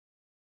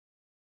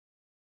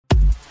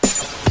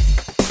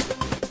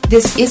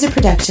This is a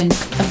production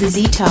of the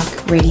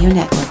Z-Talk Radio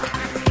Network.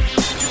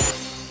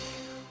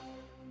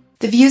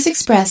 The views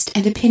expressed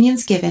and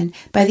opinions given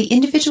by the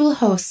individual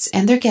hosts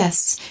and their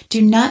guests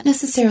do not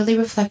necessarily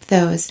reflect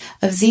those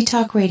of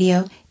Z-Talk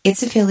Radio,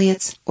 its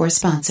affiliates, or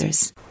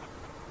sponsors.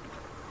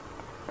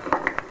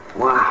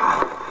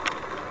 Wow.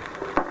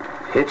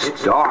 It's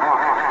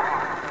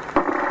dark.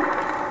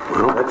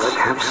 Well, let's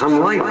have some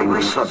light on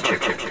the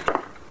subject.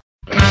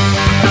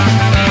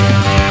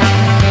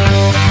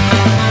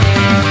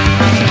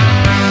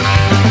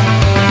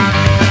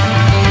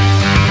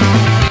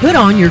 Put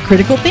on your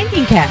critical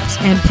thinking caps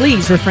and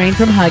please refrain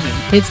from hugging.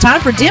 It's time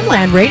for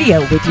Dimland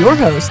Radio with your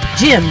host,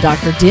 Jim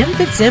Dr. Dim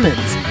Fitzsimmons.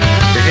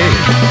 Behave.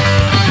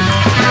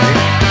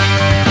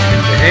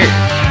 Behave.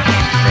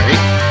 Right?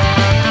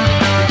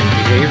 You can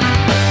behave.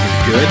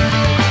 You're good.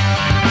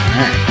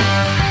 Alright.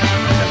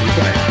 That'll be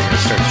quiet. I gotta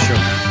start the show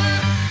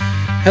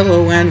now.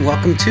 Hello and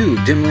welcome to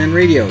Dimland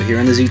Radio here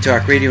on the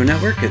Z-Talk Radio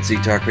Network at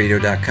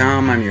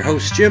ztalkradio.com. I'm your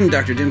host, Jim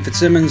Dr. Dim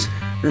Fitzsimmons.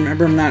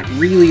 Remember, I'm not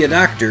really a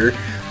doctor.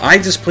 I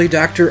just play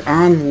doctor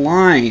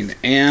online,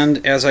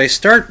 and as I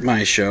start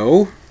my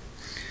show,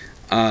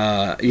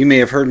 you may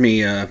have heard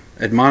me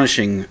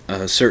admonishing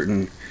a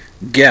certain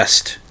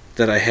guest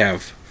that I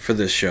have for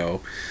this show.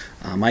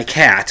 My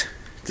cat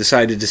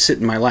decided to sit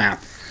in my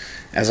lap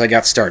as I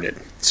got started.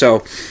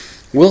 So,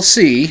 we'll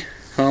see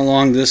how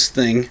long this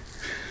thing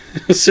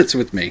sits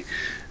with me.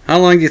 How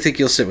long do you think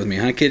you'll sit with me,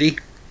 huh, kitty?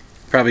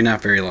 Probably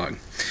not very long.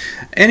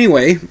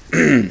 Anyway...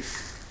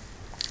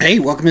 Hey,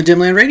 welcome to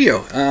Dimland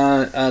Radio.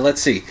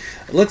 Let's see.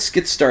 Let's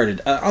get started.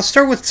 I'll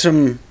start with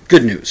some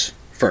good news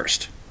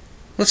first.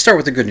 Let's start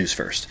with the good news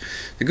first.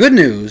 The good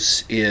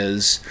news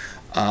is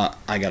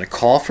I got a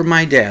call from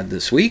my dad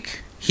this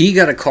week. He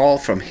got a call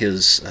from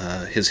his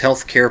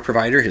health care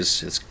provider,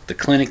 the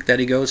clinic that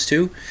he goes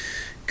to.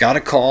 Got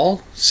a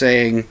call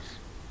saying,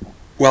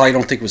 well, I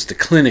don't think it was the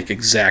clinic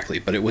exactly,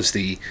 but it was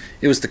the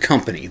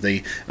company.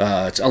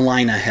 It's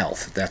Allina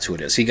Health. That's who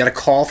it is. He got a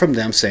call from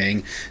them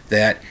saying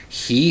that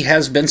he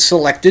has been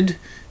selected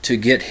to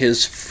get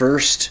his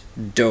first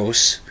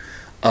dose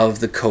of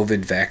the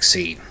COVID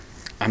vaccine.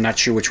 I'm not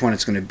sure which one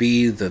it's going to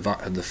be, the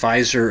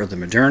Pfizer or the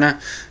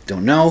Moderna.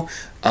 Don't know.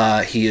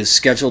 He is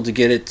scheduled to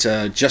get it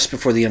just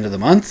before the end of the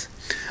month.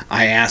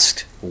 I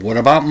asked, what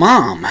about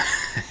Mom?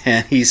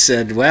 And he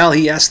said, well,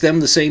 he asked them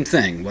the same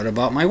thing. What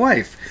about my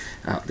wife?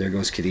 Oh, there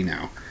goes Kitty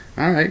now.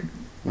 All right.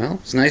 Well,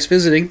 it's nice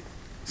visiting.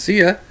 See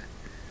ya.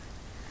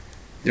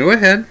 Go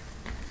ahead.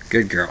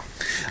 Good girl.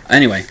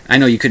 Anyway, I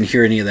know you couldn't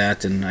hear any of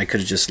that, and I could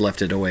have just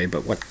left it away,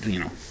 but what's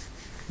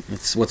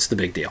the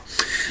big deal?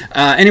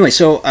 Anyway,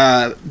 so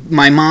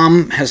my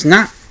mom has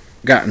not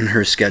gotten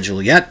her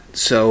schedule yet,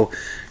 so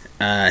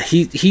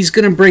he's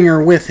going to bring her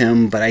with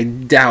him, but I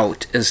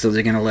doubt as though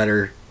they're going to let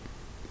her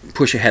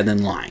push ahead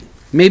in line.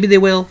 Maybe they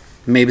will,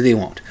 maybe they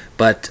won't.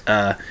 But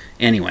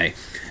anyway...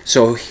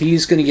 So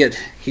he's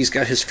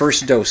got his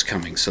first dose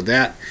coming, so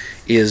that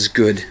is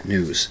good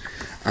news.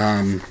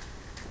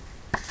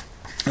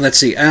 Let's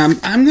see.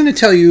 I'm going to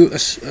tell you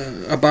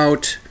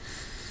about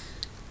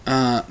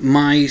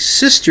my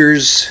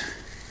sister's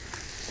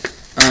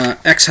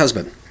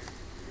ex-husband.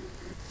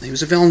 He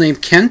was a fellow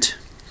named Kent.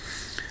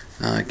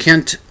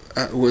 Kent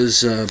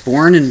was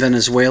born in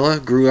Venezuela,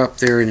 grew up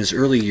there in his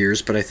early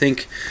years, but I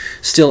think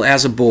still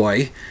as a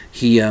boy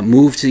he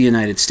moved to the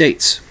United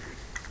States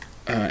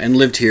and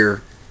lived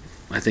here,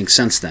 I think,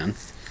 since then.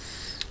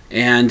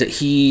 And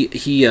he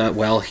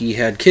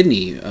had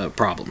kidney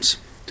problems,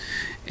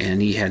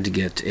 and he had to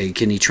get a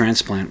kidney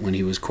transplant when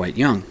he was quite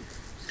young.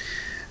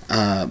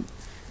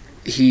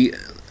 He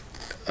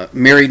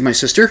married my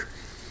sister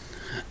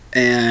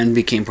and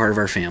became part of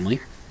our family.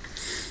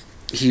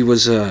 He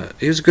was a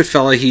good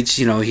fella. He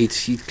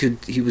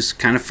was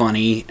kind of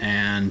funny,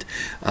 and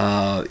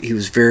he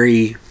was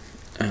very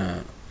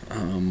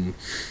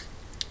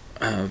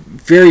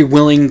very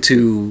willing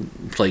to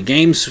play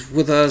games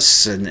with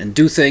us and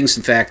do things.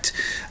 In fact,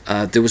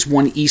 there was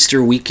one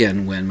Easter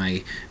weekend when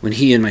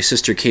he and my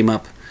sister came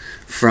up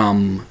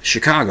from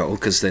Chicago,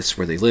 because that's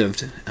where they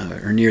lived,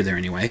 or near there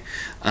anyway.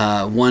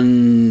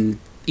 One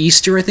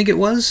Easter, I think it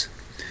was,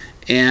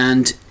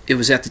 and it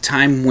was at the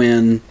time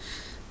when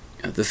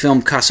the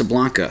film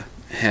Casablanca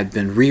had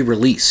been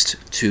re-released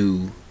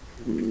to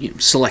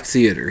select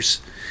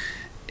theaters.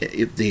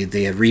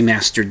 They had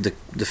remastered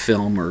the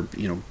film, or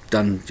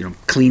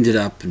cleaned it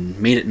up and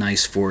made it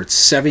nice for its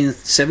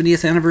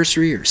 70th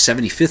anniversary or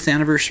 75th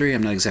anniversary.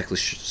 I'm not exactly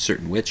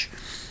certain which.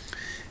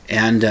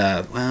 And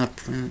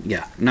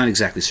not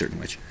exactly certain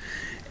which.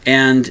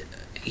 And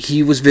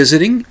he was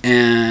visiting,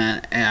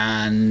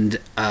 and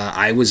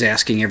I was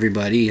asking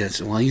everybody,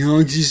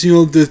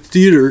 the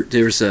theater.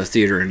 There's a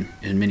theater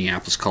in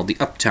Minneapolis called the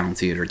Uptown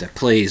Theater that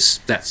plays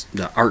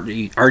the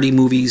arty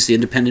movies, the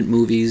independent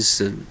movies,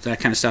 that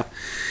kind of stuff.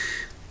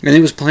 And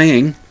it was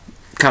playing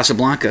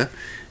Casablanca,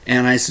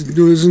 and I said,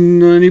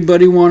 doesn't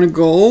anybody want to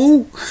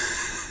go?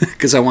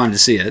 Because I wanted to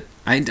see it.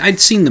 I'd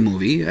seen the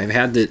movie. I've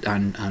had it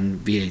on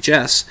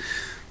VHS.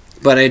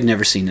 but I had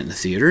never seen it in the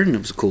theater, and it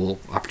was a cool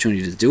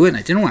opportunity to do it, and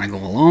I didn't want to go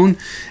alone.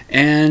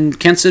 And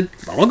Kent said,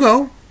 I'll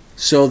go.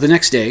 So the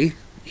next day,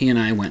 he and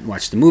I went and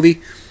watched the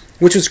movie,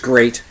 which was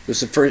great.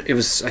 It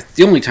was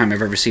the only time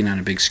I've ever seen it on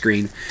a big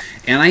screen.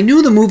 And I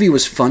knew the movie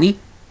was funny.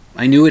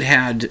 I knew it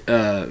had,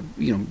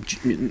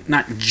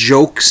 not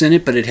jokes in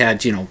it, but it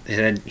had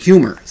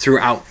humor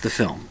throughout the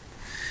film.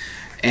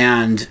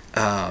 And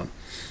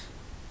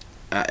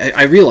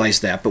I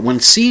realized that, but when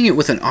seeing it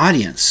with an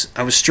audience,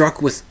 I was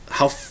struck with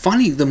how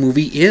funny the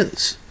movie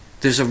is.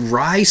 There's a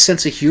wry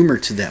sense of humor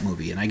to that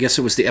movie, and I guess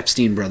it was the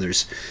Epstein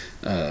brothers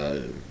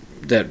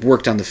that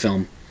worked on the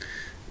film,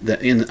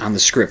 on the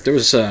script. There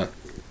was, I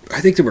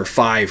think there were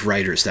 5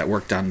 writers that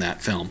worked on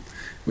that film,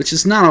 which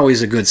is not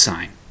always a good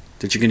sign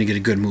that you're going to get a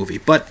good movie.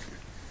 But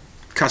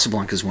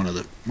Casablanca is one of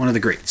the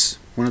greats,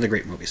 one of the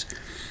great movies.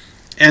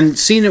 And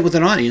seeing it with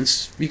an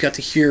audience, you got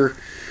to hear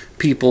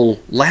people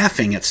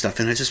laughing at stuff,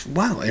 and I just,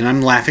 wow, and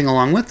I'm laughing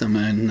along with them,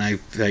 and I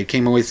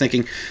came away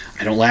thinking,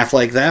 I don't laugh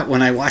like that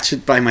when I watch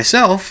it by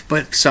myself,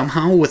 but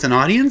somehow with an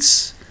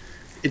audience,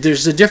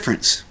 there's a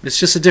difference. It's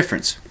just a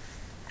difference.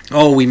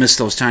 Oh, we miss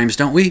those times,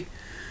 don't we?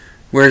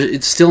 Where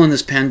it's still in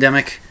this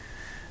pandemic,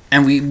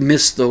 and we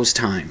miss those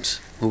times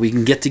where we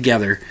can get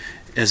together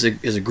as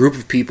a group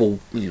of people,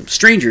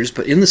 strangers,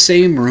 but in the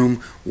same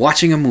room,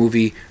 watching a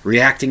movie,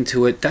 reacting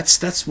to it.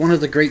 That's one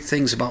of the great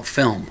things about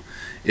film,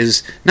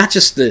 is not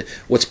just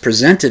what's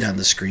presented on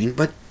the screen,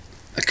 but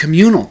a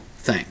communal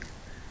thing.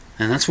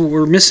 And that's what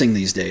we're missing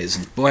these days.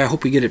 And boy, I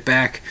hope we get it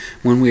back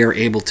when we are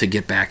able to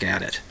get back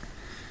at it.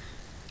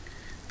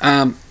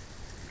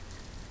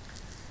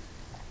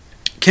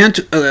 Kent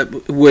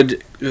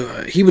would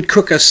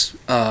cook us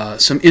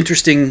some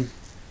interesting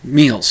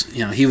meals.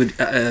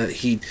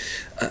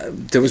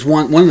 There was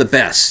one of the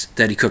best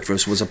that he cooked for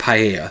us was a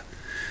paella,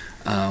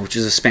 which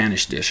is a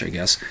Spanish dish, I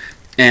guess.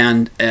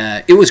 And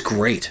it was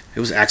great. It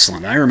was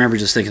excellent. I remember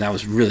just thinking that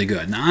was really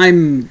good. Now,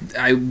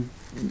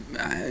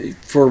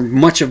 for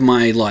much of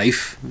my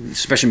life,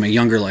 especially my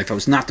younger life, I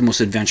was not the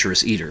most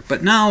adventurous eater.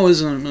 But now,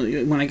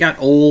 when I got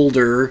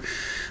older,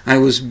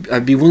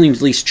 I'd be willing to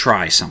at least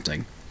try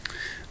something.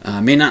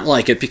 May not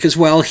like it because,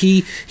 well,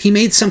 he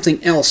made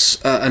something else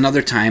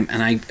another time,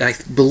 and I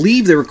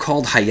believe they were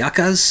called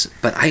hallacas,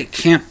 but I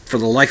can't for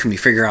the life of me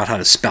figure out how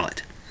to spell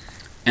it.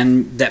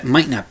 And that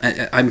might not,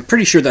 I'm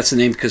pretty sure that's the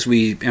name because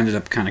we ended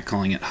up kind of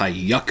calling it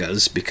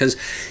hallacas because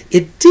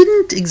it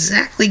didn't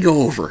exactly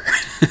go over.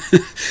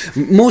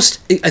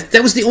 That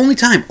was the only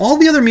time. All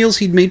the other meals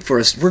he'd made for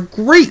us were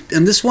great.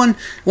 And this one,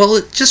 well,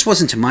 it just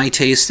wasn't to my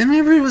taste. And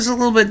it was a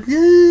little bit,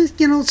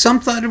 some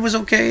thought it was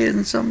okay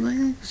and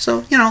some,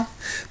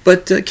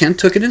 But Kent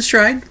took it in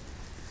stride.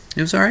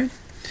 It was all right.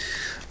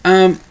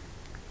 I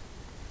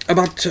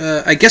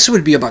guess it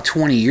would be about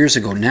 20 years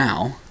ago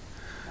now.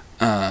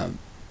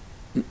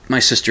 My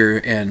sister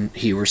and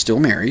he were still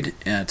married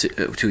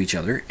to each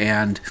other,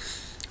 and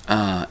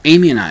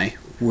Amy and I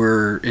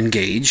were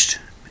engaged,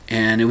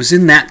 and it was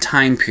in that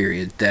time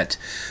period that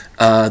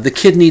the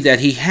kidney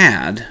that he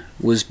had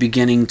was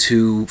beginning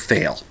to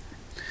fail.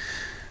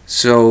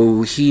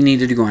 So he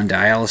needed to go on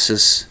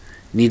dialysis,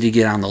 needed to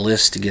get on the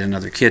list to get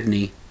another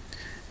kidney,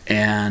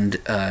 and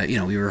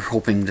we were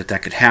hoping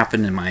that could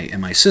happen, and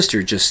my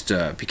sister just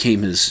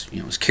became his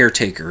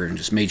caretaker and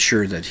just made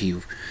sure that he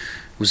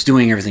was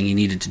doing everything he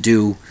needed to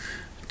do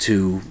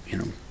to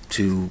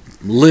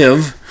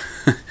live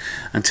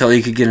until he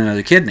could get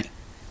another kidney.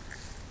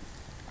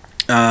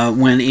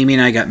 When Amy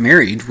and I got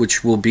married,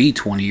 which will be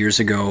 20 years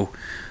ago,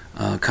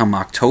 come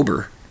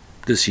October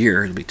this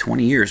year, it'll be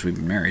 20 years we've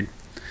been married.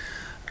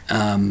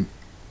 Kent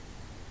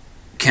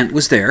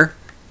was there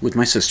with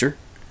my sister.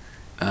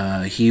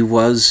 He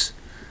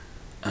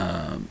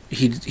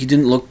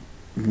didn't look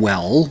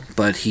well,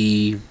 but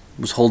he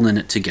was holding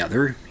it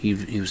together.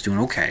 He was doing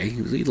okay.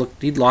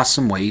 He'd lost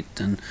some weight,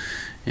 and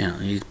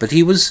but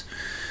he was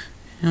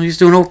he's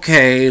doing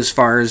okay as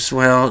far as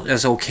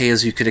as okay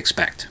as you could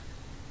expect.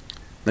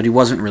 But he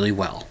wasn't really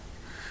well.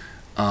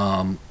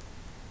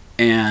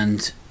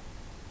 And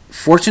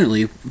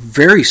fortunately,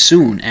 very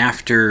soon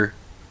after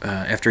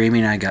Amy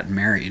and I got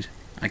married,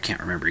 I can't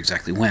remember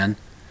exactly when,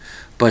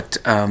 but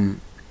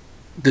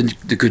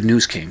the good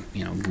news came.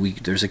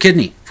 There's a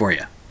kidney for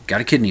you. Got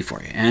a kidney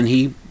for you, and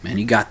he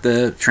got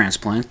the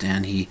transplant,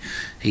 and he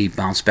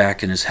bounced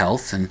back in his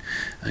health, and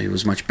he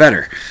was much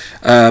better.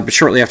 But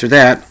shortly after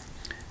that,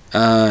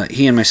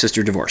 he and my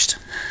sister divorced.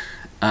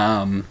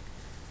 There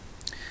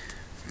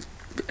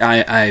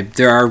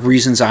are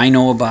reasons I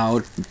know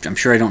about. I'm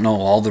sure I don't know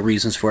all the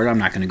reasons for it. I'm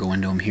not going to go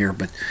into them here,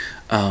 but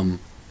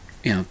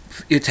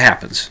it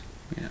happens.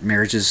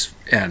 Marriages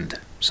end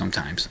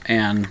sometimes,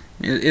 and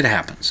it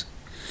happens.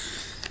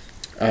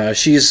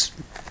 She's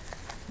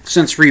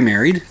since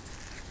remarried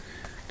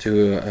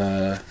to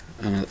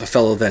a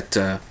fellow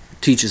that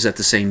teaches at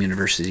the same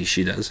university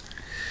she does.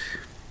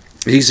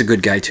 He's a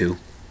good guy too.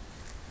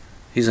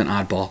 He's an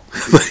oddball,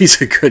 but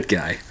he's a good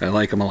guy. I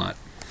like him a lot.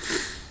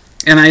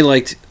 And I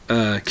liked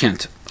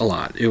Kent a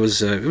lot. It was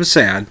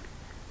sad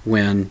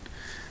when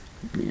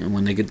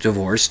they get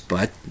divorced,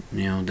 but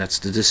that's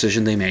the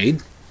decision they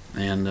made,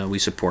 and we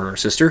support our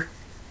sister.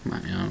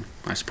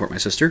 I support my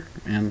sister,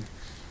 and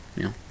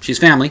she's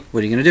family.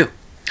 What are you going to do?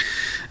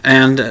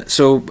 And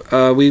so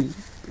we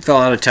fell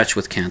out of touch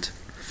with Kent.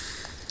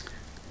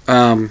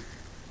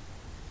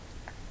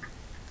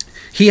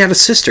 He had a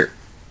sister,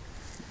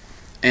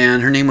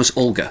 and her name was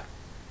Olga.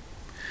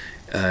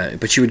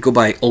 But she would go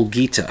by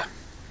Olgita,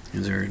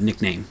 is her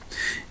nickname.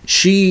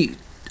 She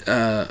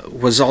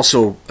was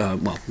also,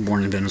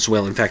 born in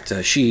Venezuela. In fact,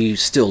 she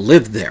still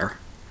lived there.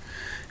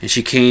 And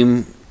she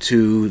came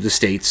to the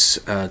States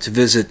to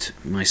visit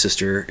my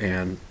sister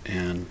and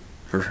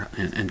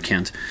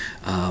Kent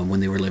when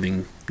they were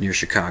living near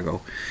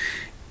Chicago.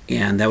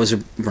 And that was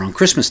around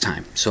Christmas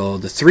time. So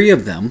the three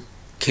of them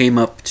came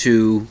up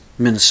to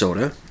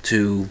Minnesota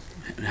to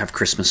have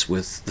Christmas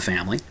with the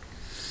family.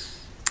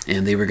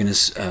 And they were going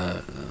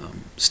to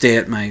stay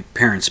at my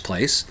parents'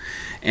 place.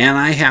 And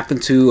I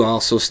happened to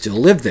also still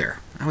live there.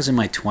 I was in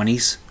my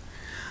 20s.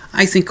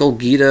 I think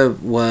Olgita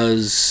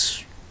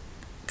was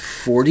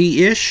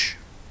 40-ish.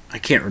 I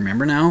can't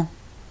remember now.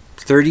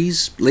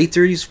 30s, late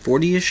 30s,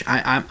 40-ish.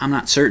 I'm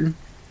not certain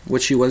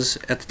what she was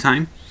at the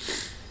time.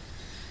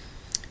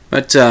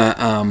 But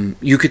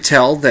you could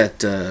tell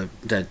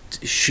that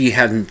she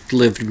hadn't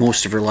lived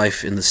most of her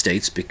life in the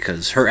States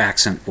because her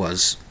accent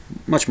was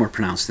much more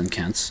pronounced than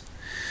Kent's.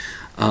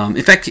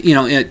 In fact,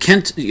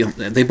 Kent,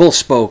 they both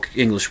spoke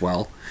English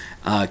well.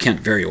 Kent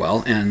very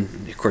well,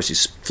 and of course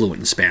he's fluent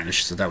in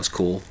Spanish, so that was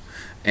cool.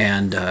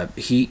 And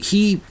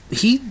he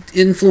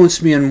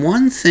influenced me on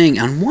one thing,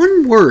 on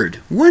one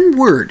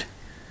word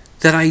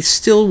that I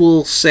still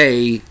will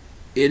say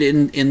it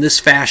in this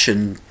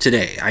fashion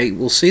today. I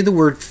will say the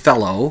word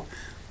fellow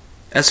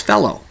as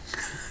fellow.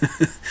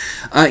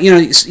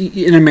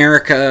 In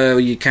America,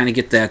 you kind of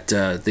get that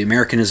the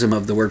Americanism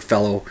of the word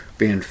fellow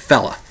being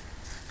fella.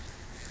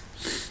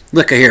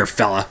 Look here,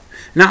 fella.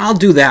 Now I'll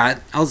do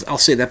that. I'll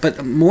say that,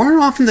 but more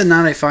often than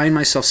not, I find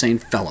myself saying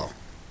fellow.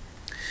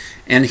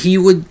 And he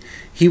would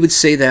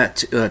say that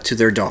to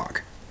their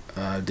dog.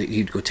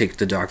 He'd go take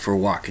the dog for a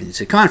walk, and he'd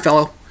say, "Come on,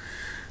 fellow."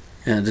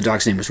 And the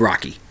dog's name was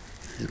Rocky.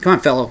 "Come on,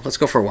 fellow, let's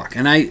go for a walk."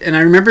 And I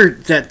remember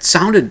that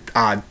sounded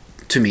odd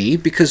to me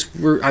because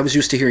I was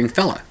used to hearing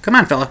fella. "Come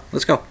on, fella,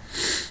 let's go."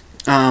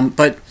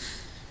 But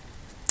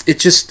it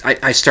just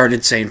I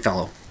started saying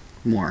fellow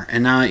more,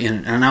 and now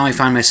I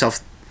find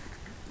myself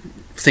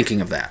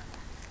thinking of that.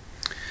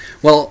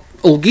 Well,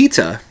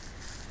 Olgita,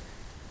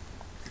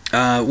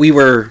 we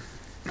were,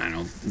 I don't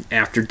know,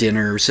 after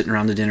dinner, sitting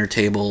around the dinner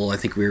table. I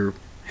think we were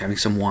having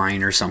some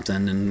wine or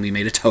something, and we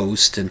made a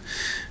toast and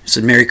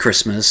said "Merry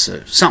Christmas,"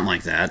 something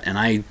like that. And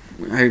I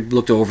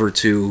looked over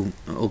to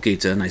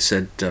Olgita and I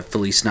said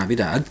 "Feliz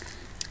Navidad,"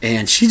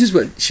 and she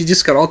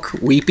just got all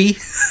weepy,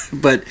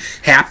 but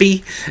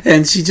happy,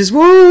 and she just,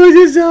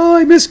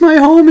 I miss my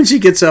home. And she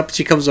gets up,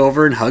 she comes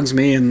over and hugs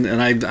me, and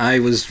I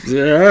was, "What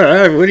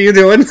are you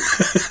doing?"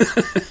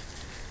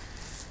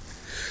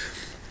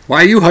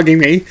 "Why are you hugging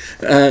me?"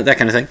 That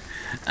kind of thing.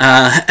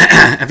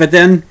 But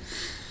then,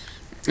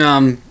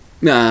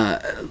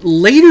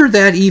 later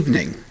that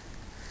evening,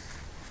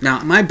 now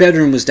my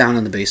bedroom was down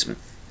in the basement,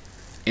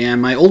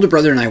 and my older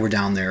brother and I were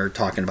down there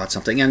talking about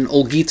something, and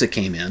Olgita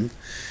came in,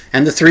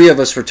 and the three of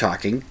us were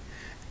talking,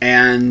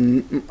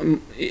 and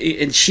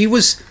she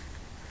was,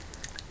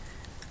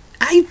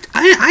 I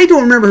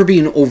don't remember her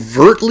being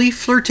overtly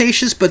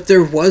flirtatious, but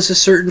there was a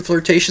certain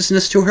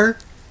flirtatiousness to her.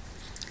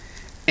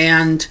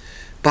 And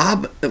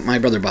Bob, my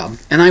brother Bob,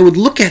 and I would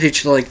look at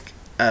each other like,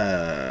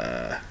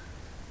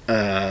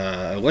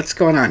 what's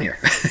going on here?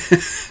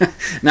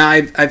 Now,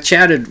 I've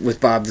chatted with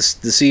Bob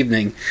this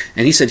evening,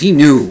 and he said he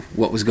knew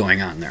what was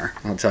going on there.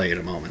 I'll tell you in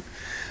a moment.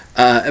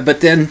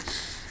 But then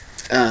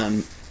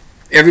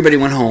everybody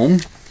went home,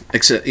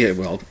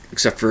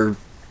 except for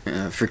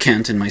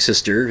Kent and my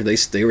sister.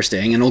 They were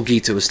staying, and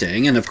Olgita was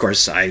staying, and of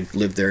course I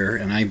lived there,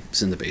 and I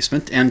was in the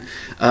basement. And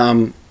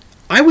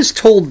I was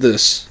told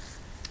this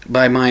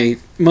by my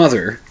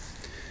mother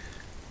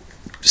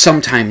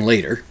sometime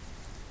later.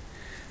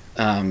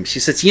 She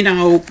says,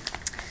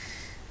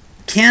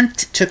 Kent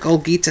took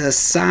Olgita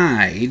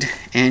aside,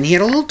 and he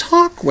had a little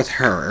talk with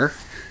her,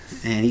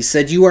 and he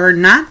said, "You are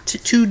not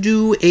to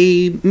do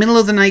a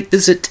middle-of-the-night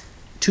visit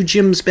to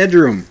Jim's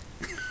bedroom."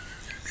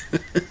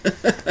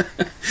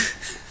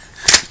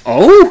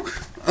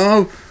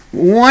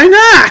 Why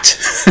not?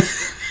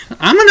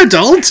 I'm an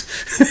adult.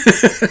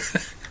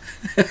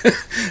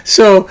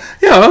 So,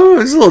 I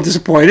was a little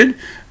disappointed,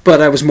 but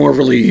I was more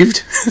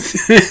relieved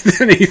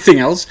than anything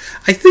else.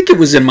 I think it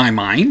was in my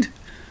mind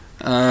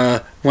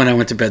when I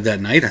went to bed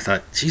that night. I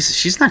thought, Jesus,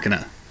 she's not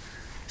gonna,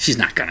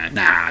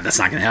 nah, that's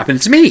not gonna happen.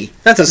 It's me.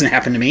 That doesn't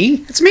happen to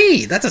me. It's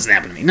me. That doesn't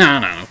happen to me. No,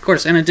 of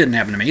course, and it didn't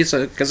happen to me,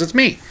 so because it's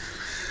me.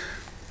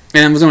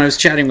 And when I was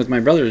chatting with my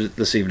brother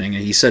this evening,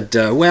 he said,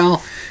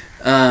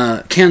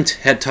 Kent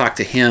had talked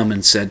to him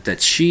and said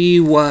that she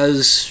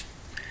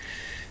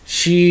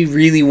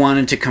really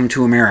wanted to come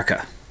to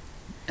America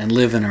and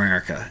live in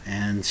America,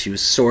 and she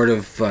was sort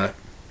of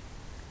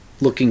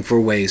looking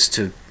for ways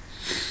to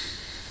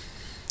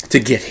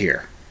get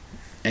here.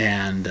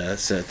 And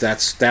so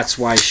that's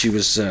why she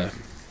was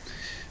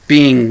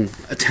being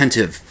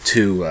attentive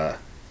to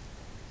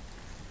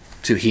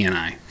he and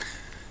I.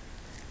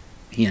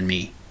 He and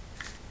me.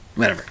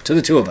 Whatever. To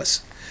the two of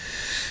us.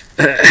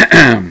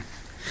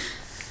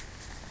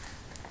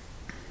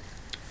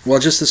 Well,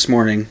 just this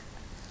morning,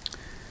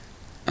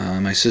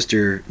 my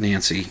sister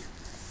Nancy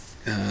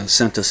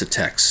sent us a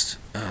text.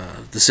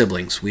 The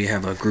siblings. We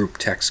have a group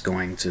text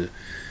going to,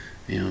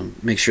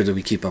 make sure that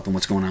we keep up on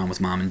what's going on with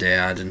Mom and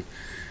Dad, and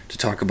to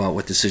talk about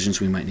what decisions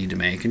we might need to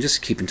make, and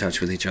just keep in touch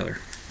with each other.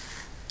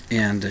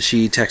 And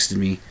she texted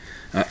me,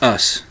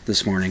 us,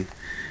 this morning,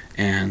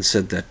 and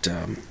said that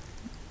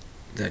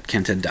that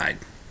Kent had died.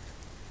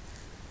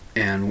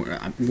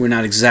 And we're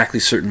not exactly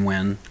certain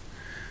when.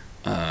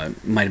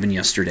 Might have been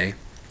yesterday.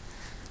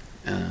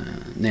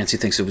 Nancy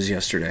thinks it was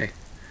yesterday.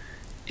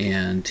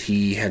 And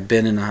he had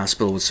been in the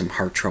hospital with some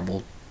heart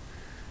trouble.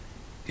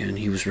 And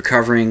he was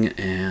recovering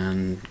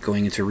and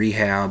going into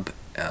rehab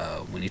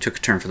when he took a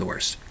turn for the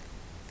worst.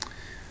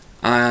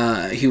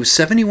 He was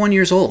 71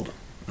 years old.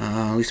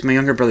 At least my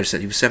younger brother said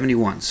he was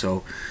 71.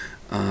 So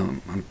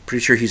I'm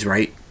pretty sure he's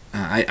right.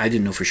 I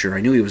didn't know for sure.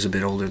 I knew he was a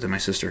bit older than my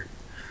sister.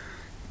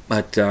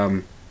 But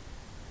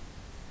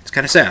it's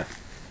kind of sad.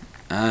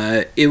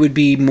 It would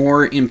be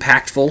more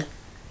impactful.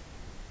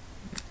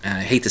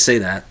 I hate to say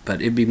that,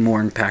 but it'd be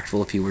more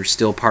impactful if he were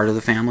still part of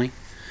the family.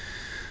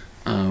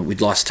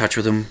 We'd lost touch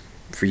with him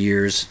for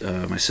years.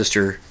 My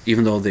sister,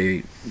 even though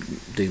they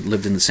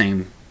lived in the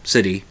same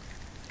city,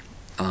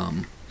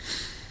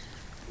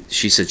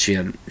 she said she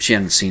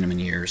hadn't seen him in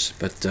years.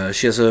 But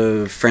she has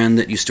a friend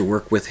that used to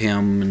work with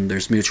him, and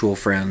there's mutual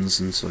friends,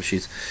 and so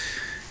she's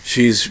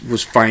going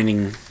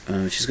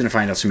to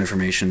find out some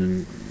information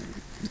and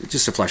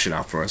just to flesh it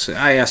out for us.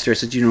 I asked her, I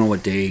said, "Do you know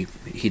what day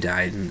he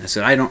died?" And I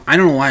said, I don't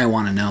know why I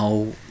want to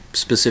know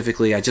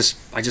specifically. I just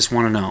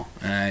want to know.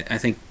 I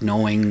think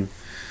knowing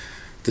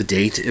the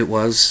date it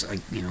was,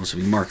 so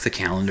we mark the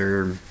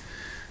calendar.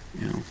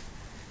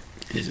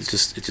 It's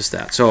just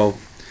that. So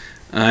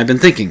I've been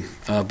thinking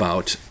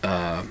about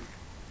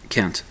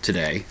Kent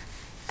today,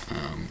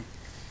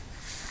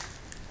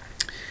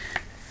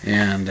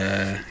 and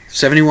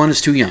 71 is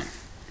too young.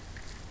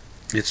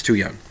 It's too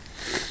young.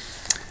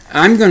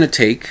 I'm going to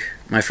take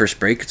my first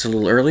break. It's a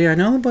little early, I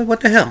know, but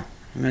what the hell?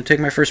 I'm going to take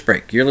my first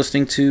break. You're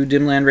listening to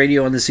Dimland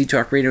Radio on the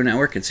Z-Talk Radio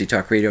Network at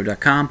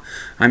ztalkradio.com.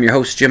 I'm your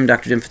host, Jim,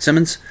 Dr. Dim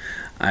Fitzsimmons.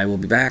 I will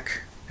be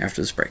back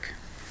after this break.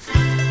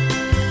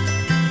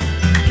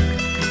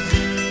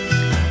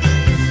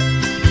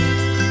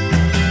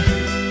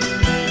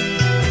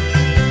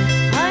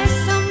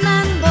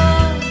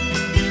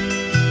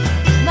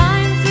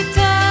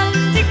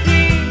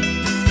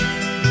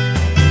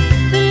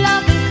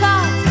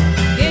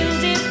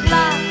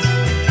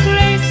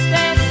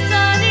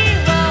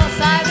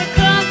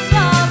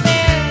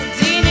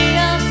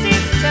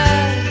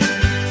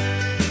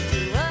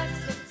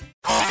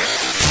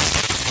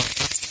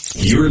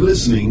 You're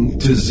listening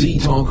to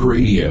Z-Talk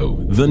Radio,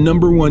 the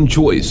number one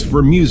choice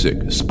for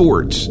music,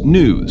 sports,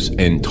 news,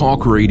 and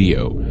talk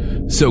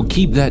radio. So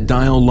keep that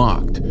dial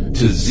locked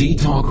to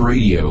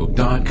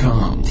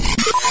ztalkradio.com.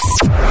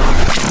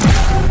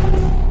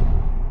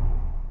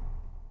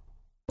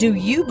 Do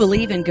you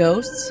believe in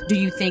ghosts? Do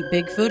you think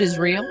Bigfoot is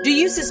real? Do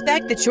you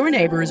suspect that your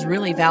neighbor is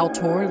really Val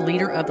Tor,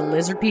 leader of the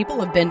lizard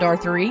people of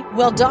Bendar 3?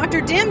 Well, Dr.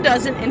 Dim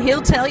doesn't, and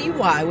he'll tell you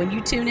why when you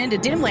tune in to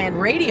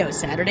Dimland Radio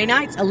Saturday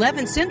nights,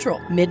 11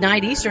 Central,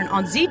 midnight Eastern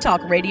on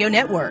Z-Talk Radio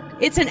Network.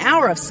 It's an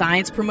hour of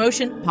science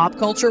promotion, pop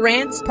culture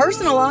rants,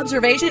 personal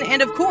observation,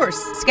 and of course,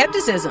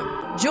 skepticism.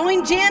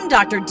 Join Jim,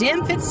 Dr.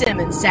 Dim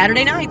Fitzsimmons,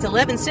 Saturday nights,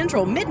 11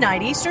 Central,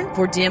 midnight Eastern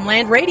for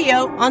Dimland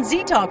Radio on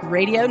Z-Talk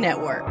Radio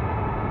Network.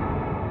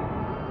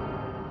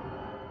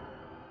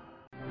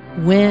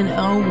 When,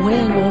 oh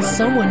when, will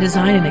someone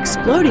design an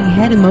exploding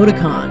head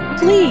emoticon?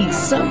 Please,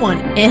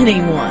 someone,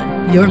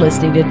 anyone. You're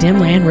listening to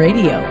Dimland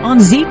Radio on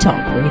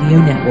Z-Talk Radio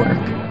Network.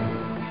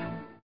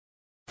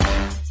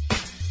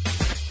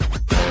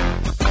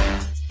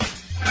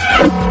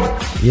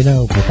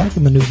 If I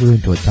can maneuver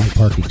into a tight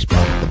parking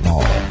spot at the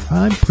mall,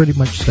 I'm pretty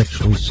much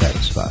sexually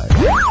satisfied.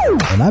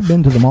 And I've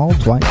been to the mall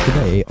twice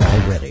today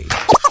already.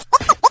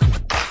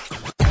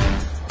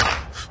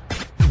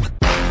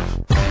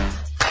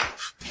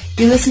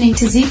 You're listening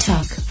to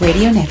Z-Talk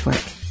Radio Network.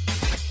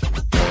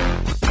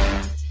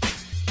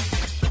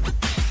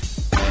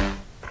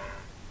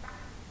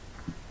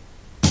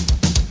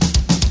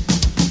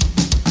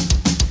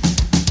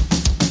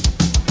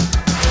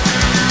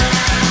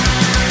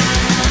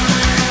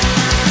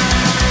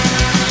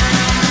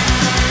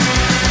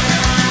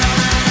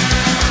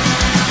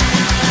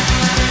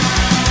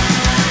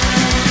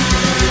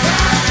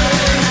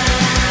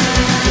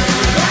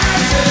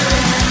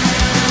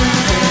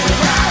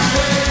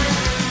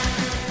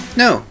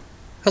 No.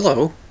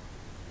 Hello.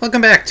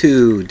 Welcome back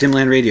to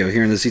Dimland Radio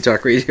here on the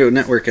Z-Talk Radio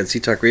Network at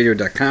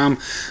ztalkradio.com.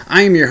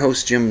 I am your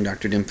host, Jim,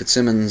 Dr. Dim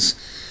Fitzsimmons.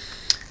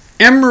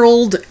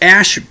 Emerald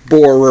ash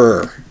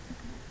borer.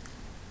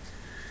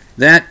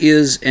 That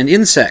is an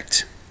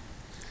insect.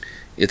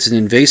 It's an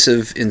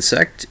invasive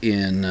insect,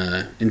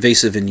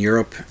 invasive in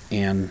Europe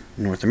and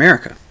North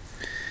America.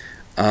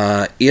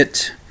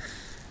 It's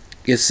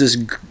this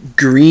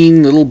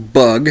green little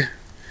bug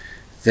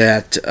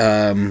that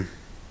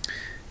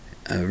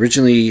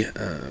originally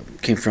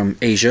came from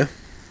Asia,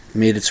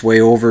 made its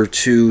way over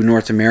to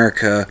North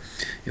America.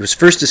 It was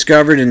first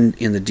discovered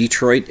in the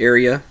Detroit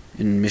area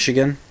in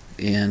Michigan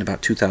in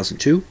about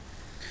 2002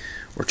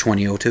 or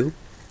 2002.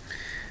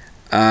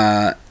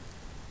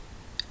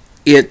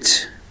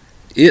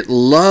 It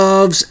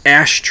loves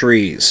ash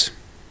trees.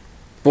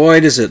 Boy,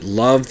 does it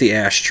love the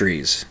ash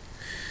trees.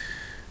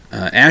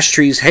 Ash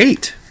trees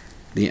hate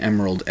the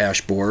emerald ash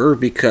borer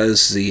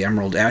because the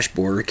emerald ash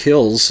borer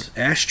kills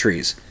ash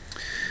trees.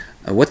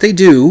 What they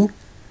do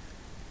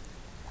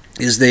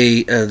is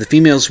the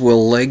females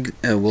will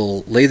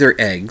lay their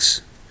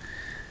eggs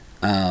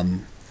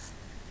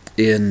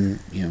in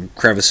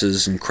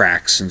crevices and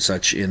cracks and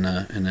such in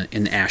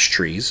ash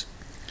trees,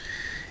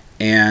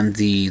 and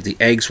the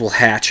eggs will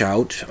hatch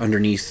out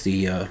underneath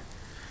the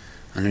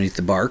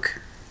bark,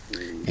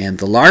 and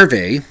the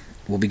larvae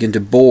will begin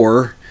to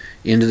bore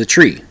into the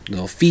tree.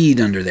 They'll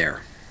feed under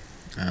there,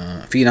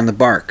 feed on the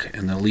bark,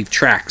 and they'll leave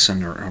tracks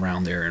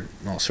around there and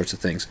all sorts of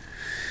things.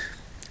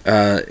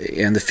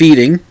 And the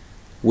feeding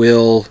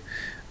will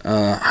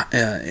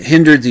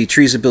hinder the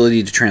tree's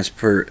ability to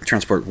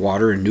transport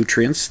water and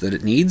nutrients that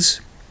it needs,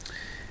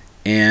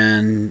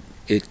 and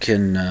it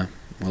can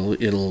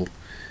it'll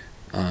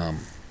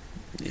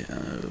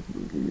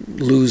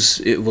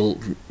it will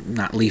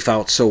not leaf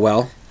out so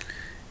well,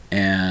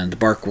 and the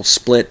bark will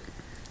split,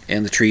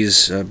 and the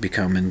trees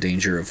become in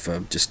danger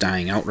of just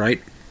dying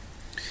outright.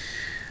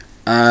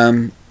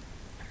 The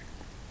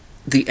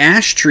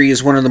ash tree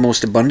is one of the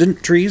most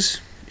abundant trees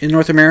in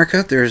North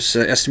America. There's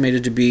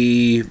estimated to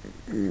be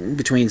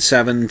between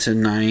 7 to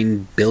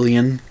 9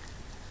 billion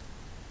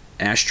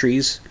ash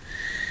trees.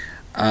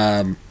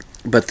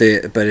 But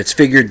it's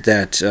figured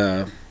that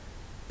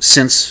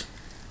since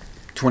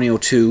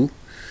 2002,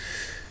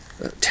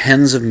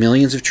 tens of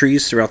millions of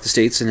trees throughout the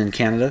States and in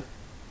Canada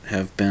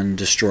have been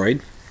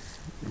destroyed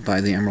by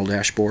the emerald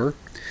ash borer.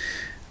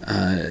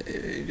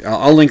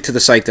 I'll link to the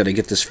site that I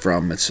get this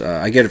from.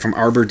 I get it from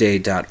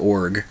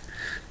arborday.org.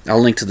 I'll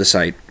link to the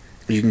site.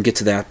 You can get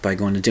to that by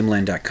going to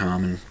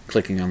dimland.com and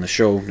clicking on the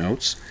show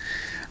notes.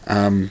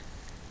 And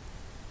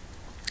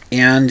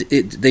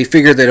they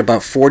figure that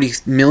about 40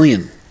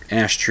 million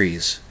ash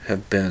trees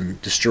have been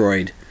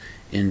destroyed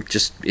in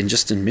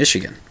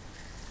Michigan.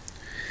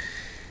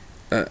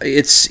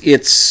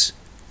 It's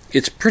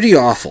pretty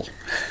awful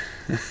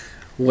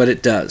what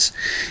it does.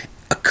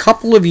 A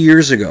couple of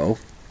years ago,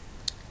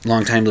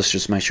 long-time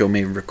listeners to my show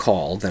may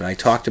recall that I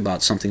talked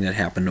about something that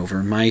happened over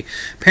in my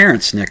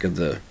parents' neck of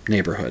the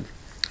neighborhood.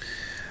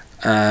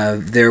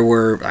 There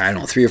were,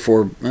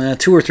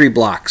 2 or 3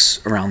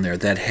 blocks around there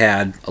that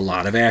had a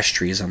lot of ash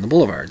trees on the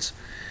boulevards.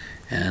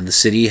 And the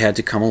city had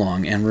to come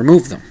along and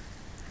remove them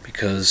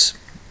because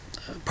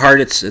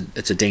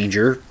it's a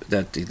danger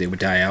that they would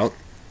die out,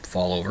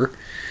 fall over.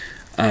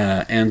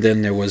 And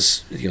then there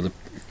was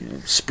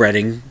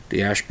spreading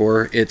the ash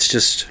borer.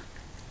 It's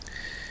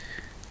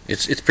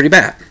pretty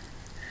bad.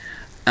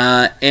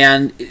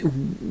 And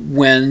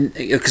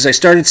because I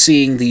started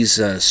seeing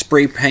these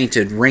spray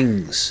painted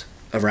rings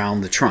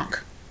around the trunk,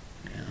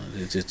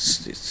 it's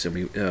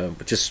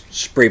just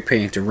spray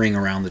paint a ring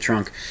around the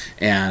trunk,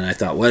 and I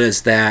thought, what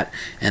is that?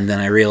 And then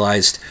I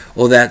realized,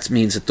 that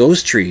means that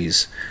those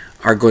trees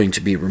are going to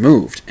be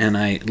removed. And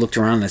I looked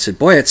around and I said,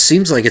 boy, it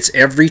seems like it's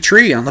every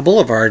tree on the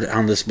boulevard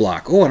on this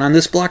block. Oh, and on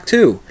this block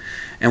too.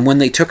 And when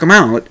they took them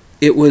out,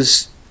 it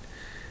was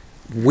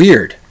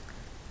weird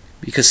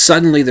because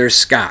suddenly there's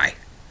sky.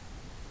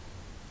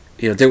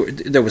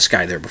 There was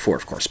sky there before,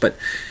 of course, but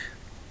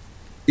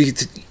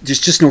there's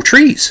just no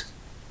trees.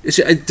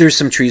 There's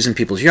some trees in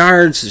people's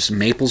yards. There's some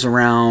maples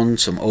around,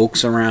 some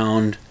oaks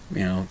around,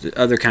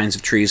 other kinds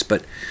of trees.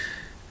 But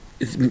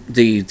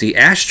the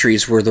ash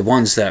trees were the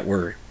ones that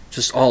were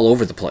just all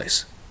over the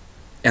place,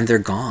 and they're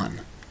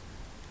gone.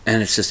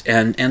 And it's just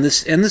and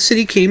the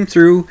city came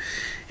through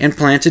and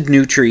planted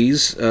new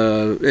trees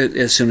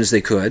as soon as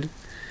they could.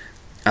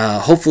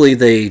 Hopefully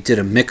they did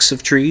a mix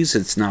of trees.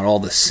 It's not all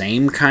the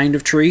same kind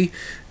of tree,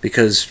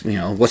 because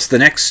what's the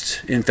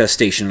next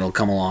infestation that'll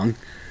come along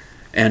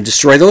and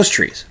destroy those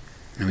trees?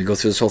 And we go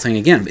through this whole thing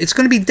again. It's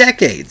going to be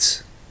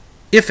decades,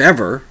 if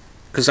ever,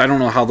 because I don't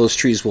know how those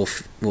trees will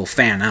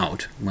fan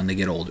out when they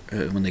get older,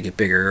 when they get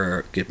bigger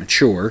or get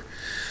mature.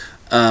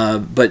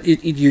 But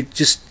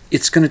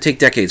it's going to take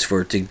decades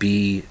for it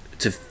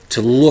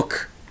to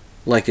look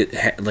like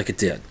it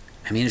did.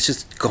 I mean, it's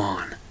just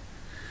gone.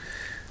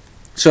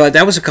 So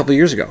that was a couple of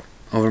years ago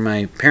over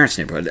my parents'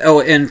 neighborhood. Oh,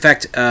 in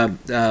fact,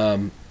 a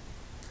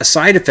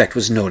side effect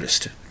was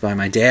noticed by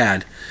my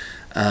dad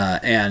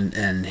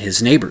and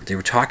his neighbor. They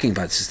were talking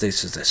about this. They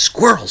said the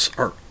squirrels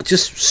are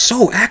just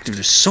so active.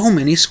 There's so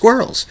many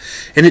squirrels.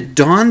 And it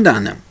dawned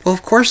on them, well,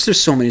 of course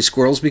there's so many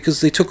squirrels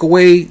because they took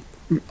away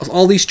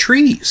all these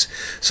trees.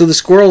 So the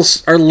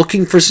squirrels are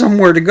looking for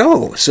somewhere to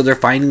go. So they're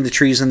finding the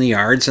trees in the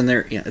yards, and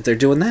they're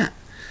doing that.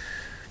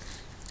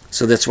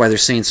 So that's why they're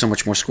seeing so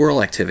much more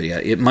squirrel activity.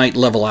 It might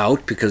level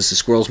out because the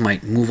squirrels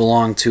might move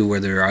along to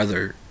where there are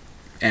other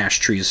ash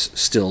trees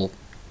still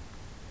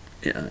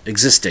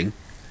existing.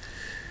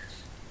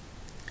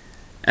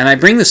 And I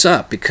bring this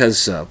up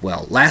because,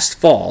 last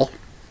fall,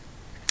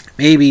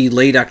 maybe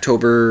late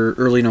October,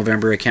 early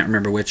November, I can't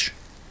remember which.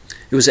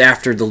 It was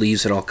after the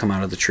leaves had all come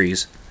out of the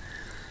trees.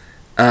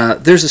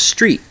 There's a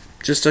street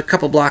just a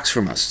couple blocks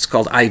from us. It's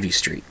called Ivy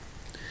Street.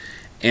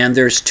 And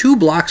there's 2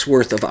 blocks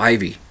worth of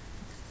ivy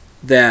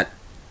that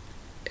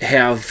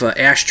have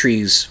ash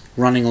trees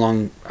running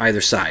along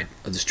either side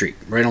of the street,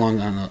 right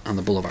along on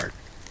the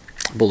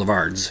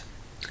boulevards,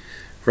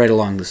 right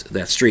along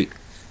that street.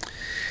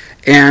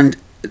 And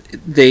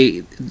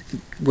they've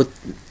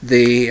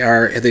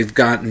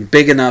gotten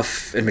big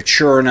enough and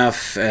mature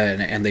enough,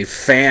 and they've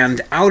fanned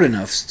out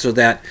enough so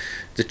that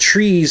the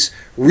trees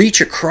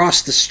reach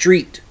across the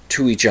street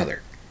to each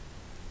other.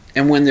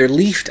 And when they're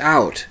leafed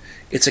out,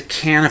 it's a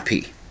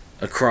canopy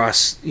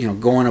across,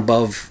 going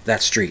above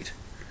that street.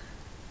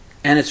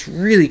 And it's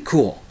really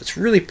cool. It's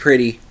really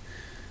pretty.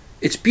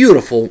 It's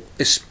beautiful,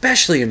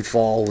 especially in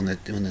fall when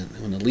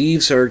the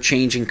leaves are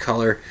changing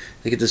color.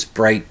 They get this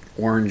bright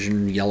orange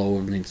and yellow,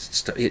 and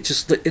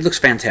it looks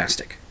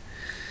fantastic.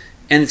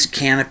 And it's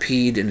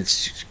canopied, and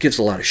it gives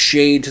a lot of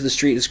shade to the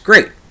street. It's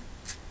great.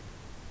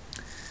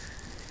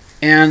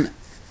 And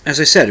as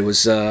I said, it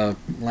was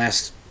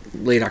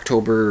late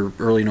October,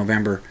 early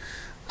November.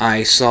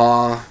 I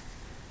saw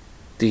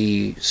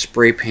the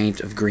spray paint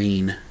of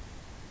green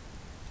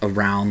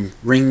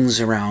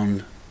rings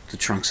around the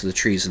trunks of the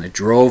trees, and I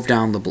drove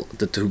down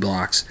the 2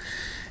 blocks,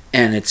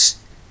 and it's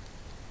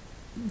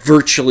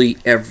virtually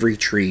every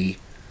tree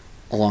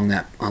along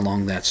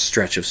that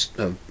stretch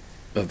of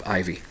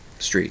Ivy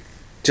Street.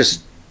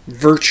 Just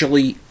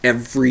virtually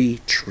every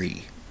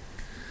tree.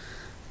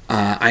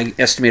 I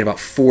estimate about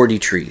 40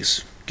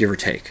 trees, give or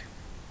take.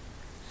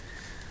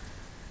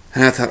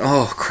 And I thought,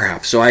 oh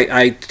crap. So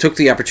I took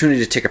the opportunity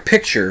to take a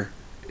picture.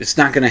 It's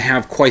not going to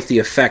have quite the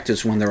effect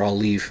as when they're all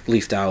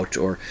leafed out,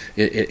 or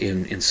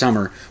in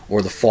summer,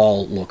 or the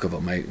fall look of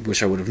them. I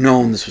wish I would have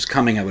known this was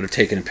coming. I would have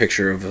taken a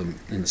picture of them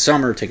in the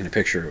summer, taken a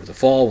picture of the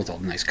fall with all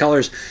the nice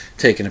colors,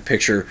 taken a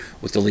picture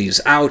with the leaves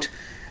out,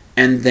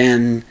 and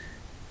then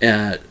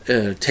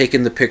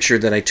taken the picture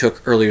that I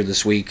took earlier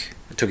this week.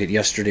 I took it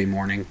yesterday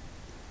morning,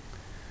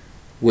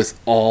 with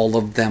all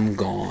of them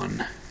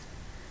gone.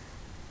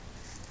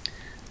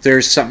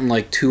 There's something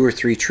like 2 or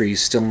 3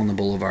 trees still on the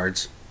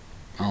boulevards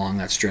along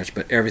that stretch,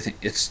 but everything,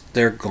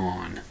 they're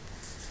gone.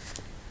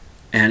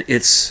 And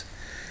it's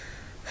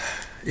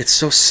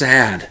so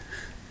sad.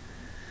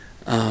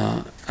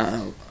 I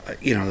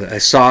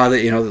saw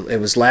that, it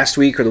was last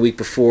week or the week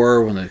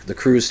before when the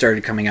crews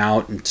started coming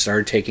out and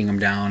started taking them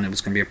down. It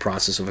was going to be a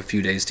process of a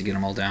few days to get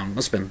them all down. It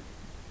must have been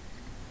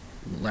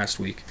last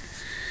week.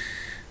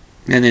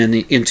 And then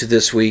into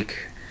this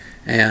week.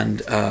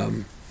 And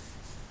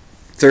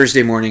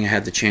Thursday morning I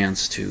had the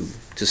chance to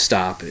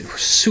stop. It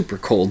was super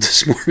cold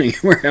this morning.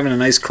 We're having a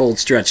nice cold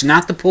stretch.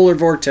 Not the polar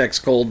vortex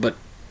cold, but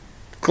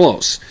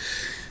close.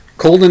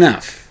 Cold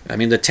enough. I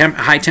mean, the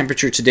high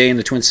temperature today in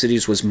the Twin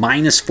Cities was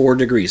 -4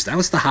 degrees. That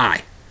was the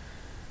high.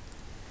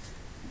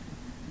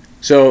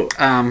 So,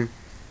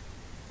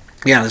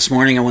 this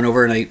morning I went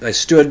over and I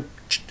stood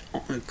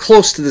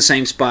close to the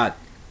same spot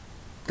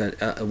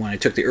that when I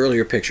took the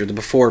earlier picture, the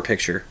before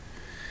picture.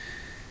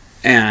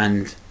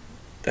 And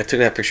I took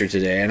that picture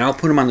today, and I'll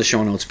put them on the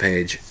show notes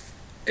page.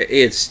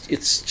 It's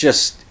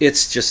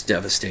just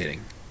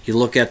devastating. You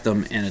look at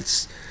them, and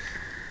it's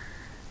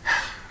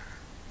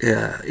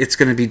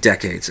going to be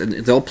decades. And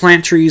they'll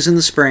plant trees in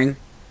the spring,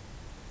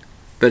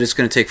 but it's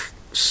going to take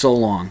so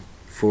long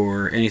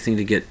for anything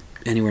to get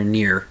anywhere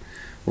near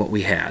what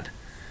we had.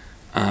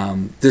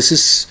 This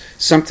is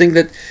something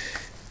that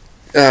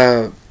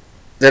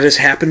has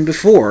happened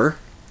before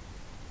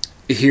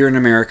here in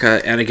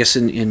America, and I guess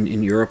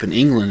in Europe and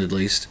England at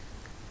least.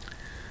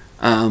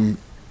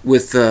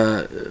 With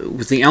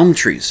the elm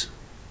trees,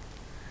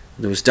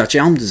 there was Dutch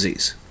elm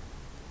disease,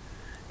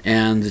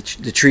 and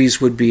the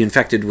trees would be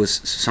infected with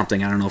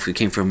something. I don't know if it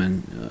came from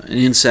an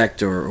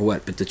insect or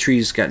what, but the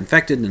trees got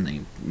infected and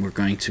they were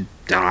going to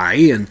die,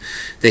 and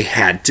they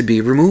had to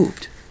be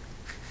removed.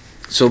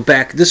 So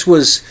this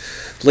was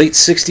late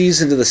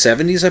 60s into the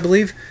 70s, I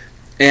believe,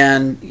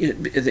 and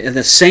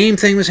the same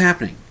thing was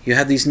happening. You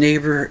had these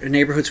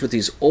neighborhoods with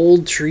these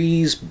old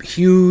trees,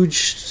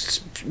 huge,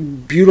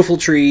 beautiful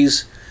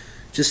trees,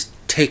 just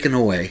taken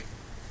away.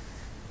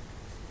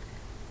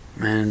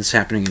 And it's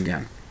happening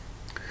again.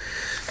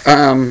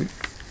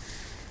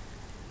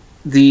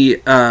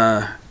 The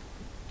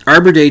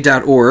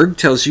ArborDay.org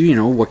tells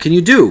you, what can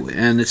you do?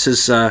 And it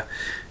says,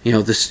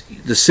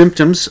 the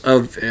symptoms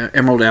of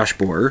emerald ash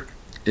borer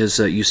is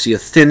you see a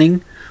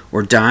thinning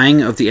or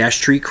dying of the ash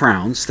tree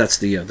crowns. That's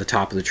the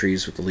top of the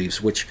trees with the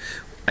leaves, which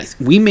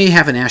we may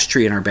have an ash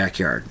tree in our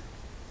backyard,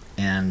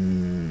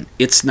 and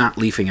it's not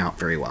leafing out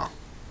very well.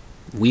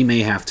 We may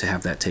have to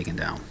have that taken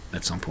down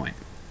at some point.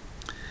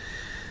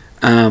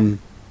 The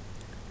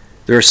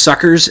There are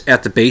suckers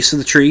at the base of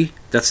the tree.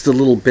 That's the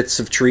little bits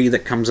of tree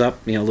that comes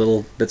up,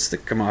 little bits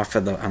that come off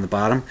on the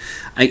bottom.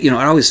 It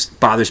always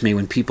bothers me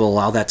when people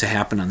allow that to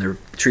happen on their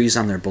trees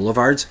on their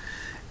boulevards.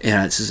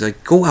 And it's just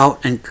like, go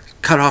out and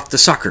cut off the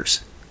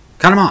suckers.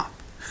 Cut them off.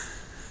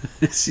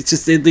 It's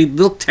just, they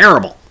look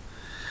terrible.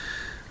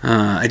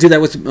 I do that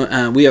with,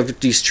 we have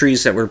these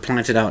trees that were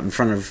planted out in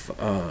front of,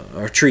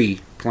 our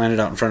tree planted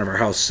out in front of our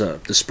house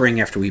the spring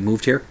after we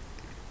moved here.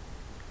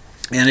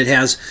 And it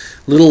has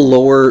little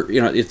lower,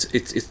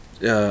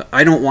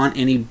 I don't want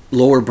any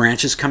lower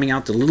branches coming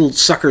out. The little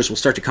suckers will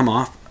start to come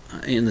off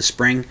in the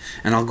spring,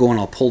 and I'll go and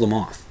I'll pull them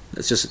off.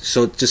 It's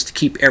just to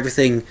keep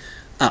everything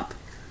up.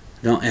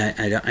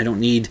 I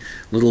don't need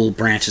little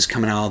branches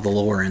coming out of the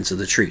lower ends of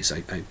the trees.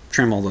 I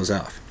trim all those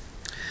off.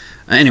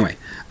 Anyway,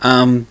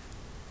 and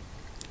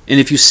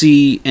if you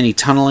see any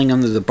tunneling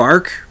under the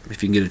bark,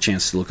 if you can get a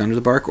chance to look under the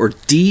bark, or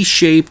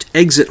D-shaped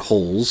exit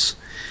holes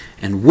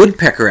and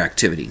woodpecker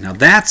activity. Now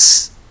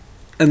that's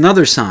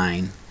another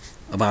sign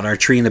about our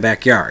tree in the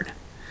backyard.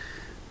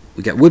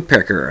 We got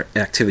woodpecker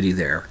activity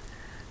there.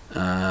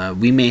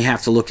 We may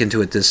have to look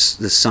into it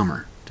this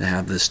summer to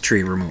have this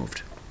tree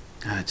removed.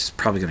 It's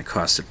probably going to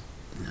cost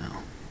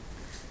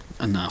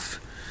enough.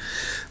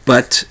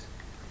 But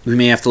we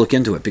may have to look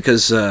into it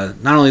because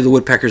not only the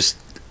woodpeckers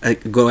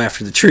go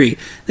after the tree,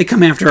 they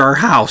come after our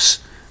house.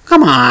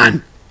 Come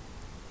on!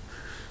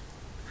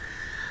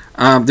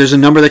 There's a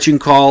number that you can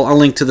call. I'll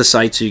link to the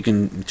site so you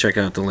can check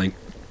out the link.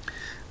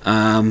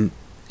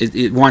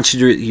 It wants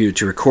you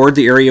to record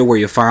the area where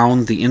you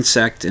found the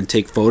insect and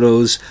take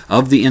photos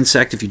of the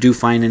insect if you do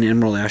find an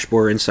emerald ash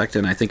borer insect,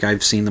 and I think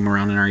I've seen them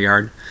around in our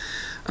yard,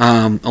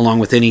 along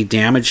with any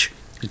damage.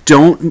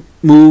 Don't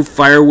move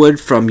firewood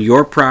from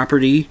your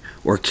property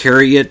or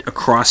carry it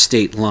across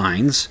state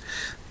lines.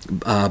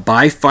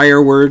 Buy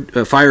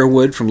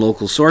firewood from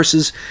local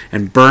sources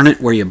and burn it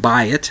where you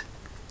buy it.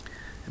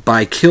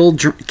 Buy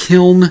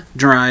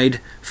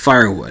kiln-dried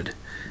firewood.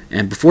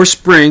 And before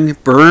spring,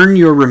 burn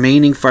your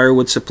remaining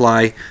firewood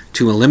supply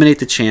to eliminate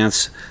the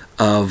chance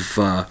of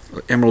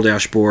emerald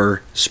ash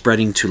borer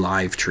spreading to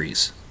live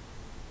trees.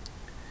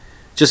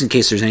 Just in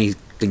case there's any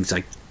things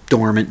like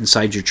dormant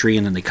inside your tree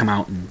and then they come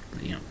out and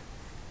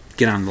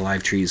get on the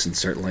live trees and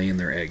start laying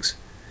their eggs.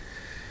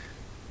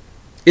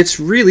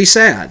 It's really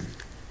sad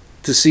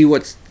to see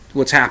what's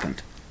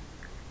happened.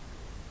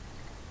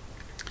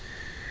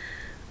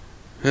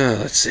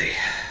 Let's see.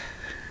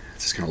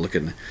 Just kind of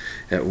looking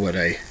at what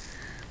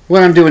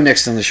I'm doing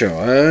next on the show.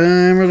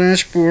 Emerald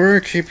ash borer,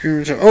 keep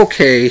your...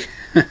 Okay.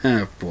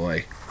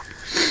 Boy.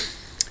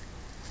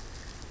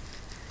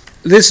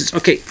 This is...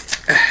 Okay.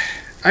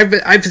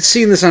 I've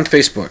seen this on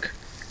Facebook.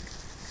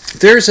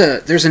 There's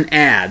an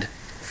ad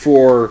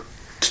for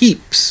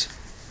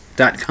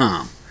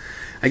Keeps.com.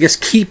 I guess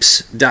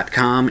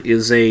Keeps.com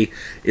is a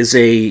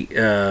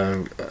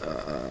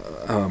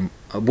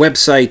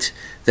website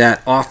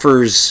that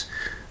offers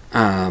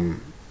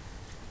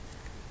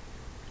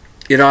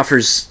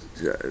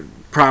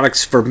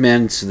products for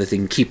men so that they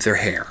can keep their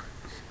hair.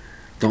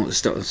 Don't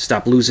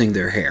stop losing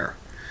their hair.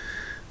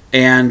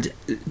 And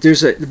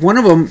there's one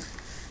of them.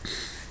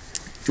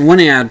 One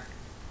ad.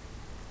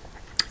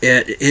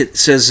 It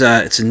says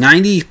it's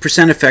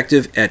 90%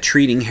 effective at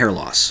treating hair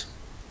loss.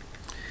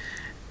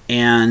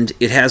 And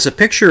it has a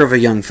picture of a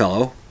young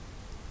fellow,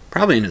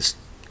 probably in his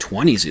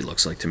 20s he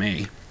looks like to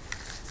me.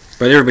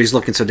 But everybody's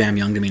looking so damn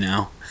young to me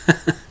now.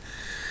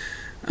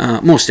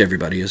 Most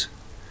everybody is.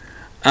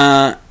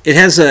 It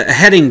has a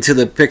heading to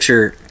the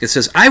picture. It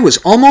says, "I was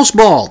almost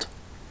bald."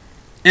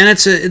 And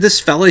it's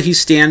this fella, he's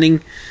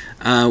standing.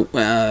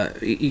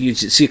 You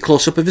see a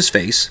close-up of his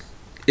face.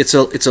 It's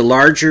a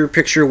larger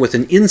picture with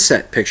an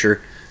inset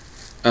picture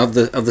of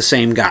the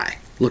same guy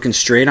looking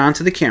straight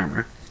onto the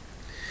camera.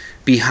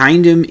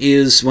 Behind him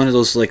is one of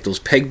those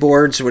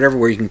pegboards or whatever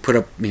where you can put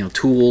up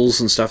tools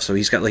and stuff. So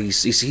he's got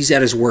he's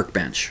at his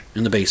workbench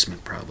in the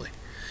basement probably.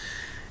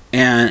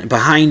 And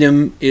behind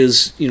him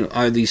is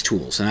are these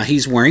tools. Now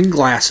he's wearing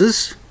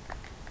glasses.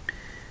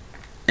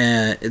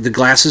 The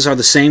glasses are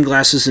the same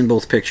glasses in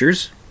both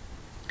pictures.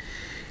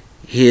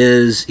 He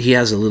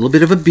has a little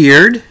bit of a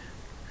beard.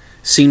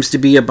 Seems to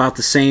be about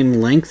the same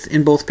length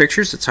in both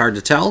pictures. It's hard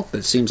to tell,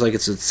 but it seems like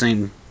it's the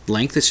same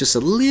length. It's just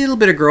a little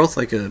bit of growth,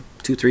 like a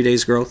 2-3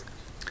 days growth.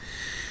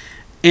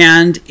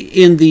 And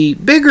in the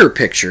bigger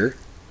picture,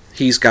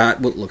 he's got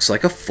what looks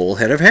like a full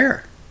head of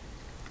hair.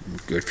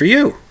 Good for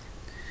you.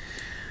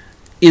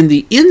 In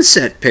the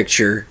inset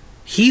picture,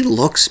 he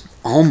looks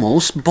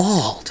almost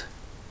bald.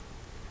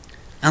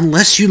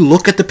 Unless you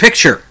look at the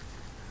picture.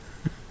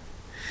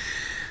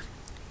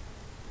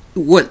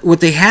 What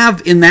they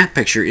have in that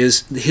picture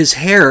is his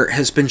hair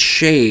has been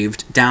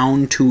shaved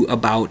down to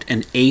about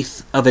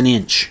 1/8 of an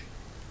inch.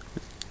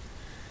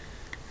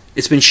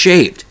 It's been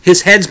shaved.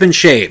 His head's been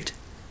shaved.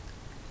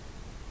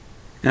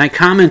 And I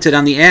commented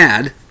on the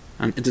ad.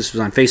 This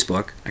was on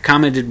Facebook. I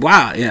commented,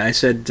 "Wow!" Yeah, I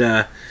said,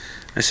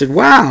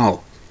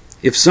 "Wow!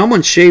 If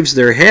someone shaves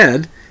their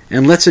head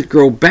and lets it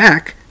grow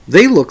back,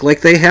 they look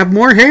like they have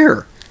more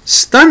hair.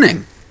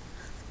 Stunning."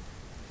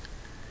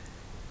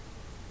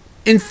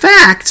 in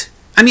fact,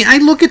 I mean, I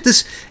look at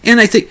this and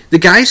I think the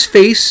guy's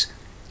face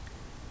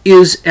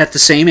is at the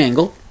same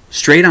angle,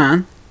 straight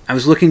on. I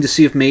was looking to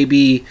see if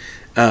maybe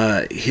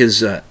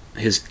his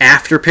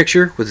after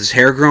picture with his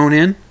hair grown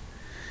in,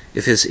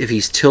 if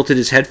he's tilted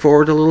his head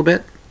forward a little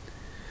bit,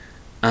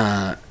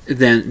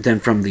 than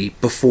from the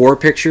before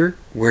picture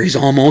where he's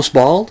almost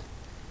bald.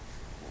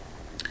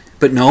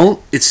 But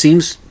no, it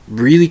seems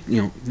really,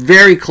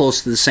 very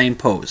close to the same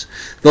pose.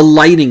 The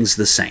lighting's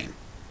the same.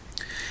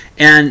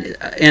 And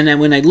then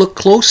when I look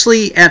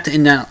closely at,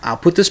 and now I'll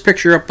put this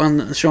picture up on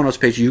the show notes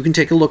page. You can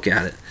take a look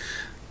at it.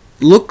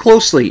 Look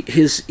closely.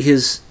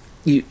 It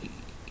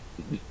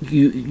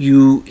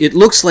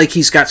looks like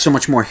he's got so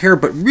much more hair,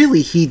 but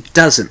really he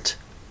doesn't.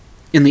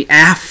 In the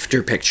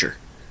after picture,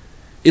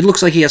 it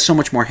looks like he has so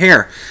much more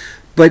hair,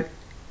 but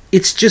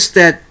it's just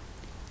that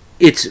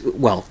it's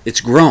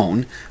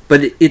grown,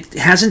 but it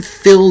hasn't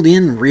filled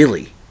in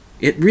really.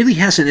 It really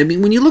hasn't. I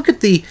mean, when you look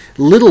at the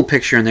little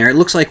picture in there, it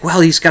looks like,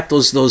 well, he's got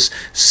those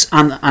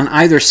on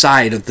either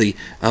side of the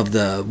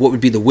what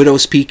would be the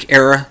widow's peak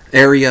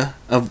area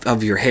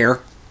of your hair.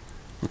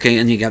 Okay,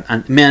 and you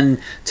got men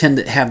tend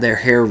to have their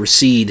hair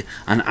recede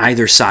on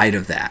either side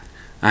of that.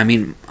 I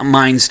mean,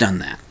 mine's done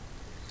that.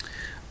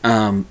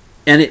 And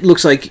it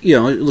looks like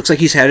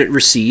he's had it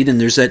recede,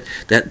 and there's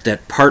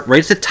that part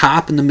right at the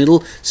top in the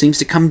middle seems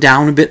to come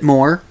down a bit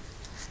more.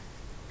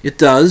 It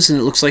does, and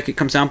it looks like it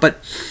comes down, but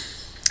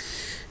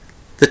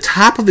the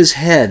top of his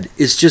head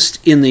is just,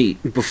 in the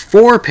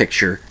before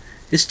picture,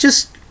 it's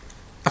just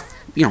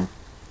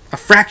a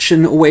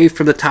fraction away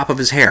from the top of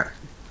his hair,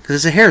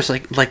 because his hair is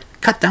like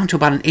cut down to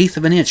about 1/8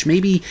 of an inch,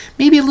 maybe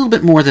a little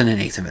bit more than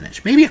 1/8 of an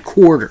inch, maybe a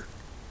quarter.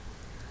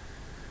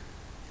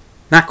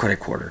 Not quite a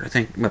quarter, I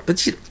think,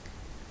 but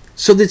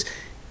so this,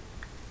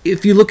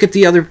 if you look at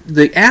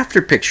the after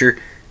picture,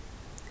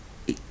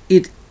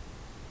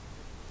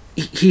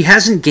 he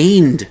hasn't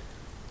gained.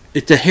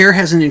 The hair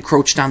hasn't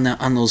encroached on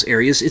those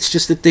areas. It's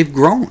just that they've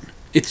grown.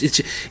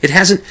 It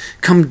hasn't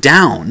come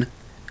down.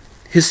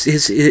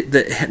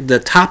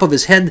 The top of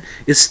his head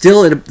is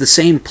still at the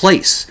same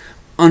place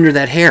under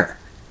that hair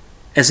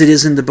as it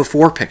is in the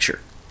before picture.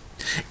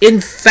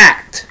 In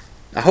fact,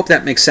 I hope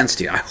that makes sense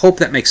to you. I hope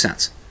that makes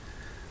sense.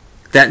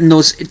 That in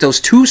those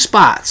two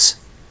spots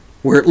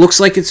where it looks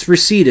like it's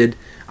receded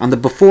on the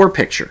before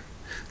picture,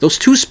 those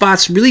two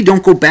spots really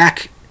don't go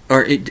back,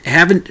 or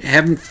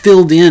haven't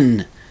filled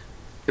in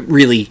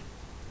really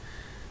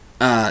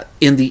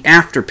in the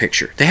after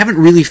picture. They haven't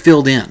really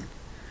filled in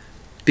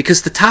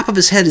because the top of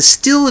his head is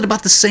still at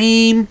about the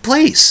same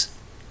place.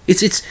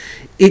 It's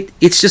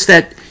just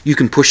that you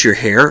can push your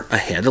hair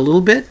ahead a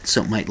little bit,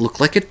 so it might look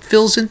like it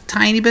fills in a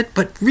tiny bit,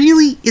 but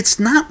really it's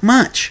not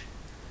much.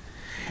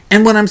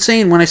 And what I'm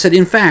saying when I said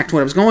in fact, what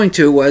I was going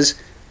to was,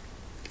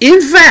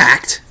 in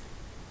fact,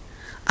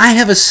 I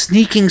have a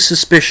sneaking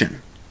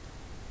suspicion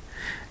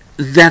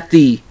that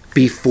the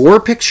before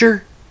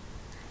picture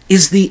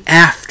is the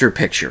after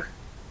picture.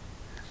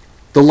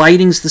 The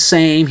lighting's the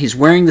same. He's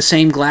wearing the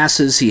same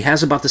glasses. He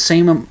has about the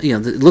same,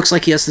 it looks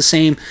like he has the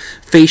same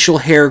facial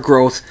hair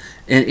growth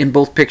in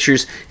both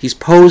pictures. He's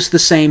posed the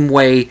same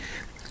way.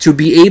 To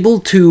be able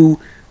to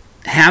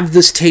have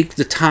this take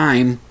the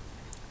time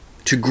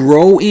to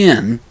grow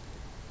in,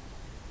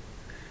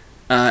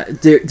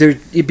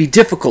 it'd be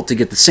difficult to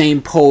get the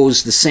same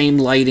pose, the same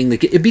lighting.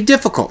 It'd be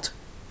difficult.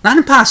 Not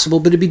impossible,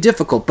 but it'd be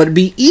difficult. But it'd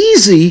be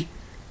easy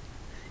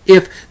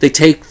if they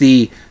take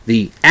the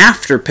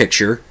after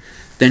picture,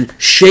 then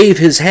shave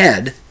his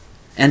head,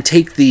 and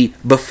take the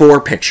before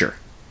picture.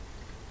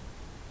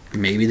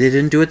 Maybe they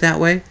didn't do it that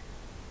way.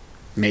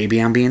 Maybe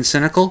I'm being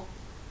cynical.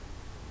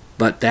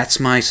 But that's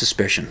my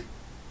suspicion.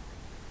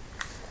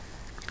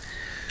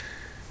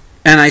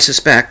 And I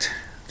suspect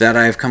that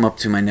I've come up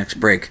to my next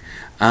break.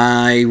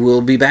 I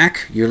will be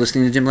back. You're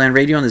listening to Dimland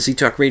Radio on the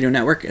Z-Talk Radio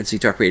Network at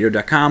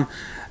ztalkradio.com.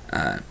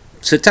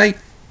 Sit tight.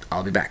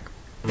 I'll be back.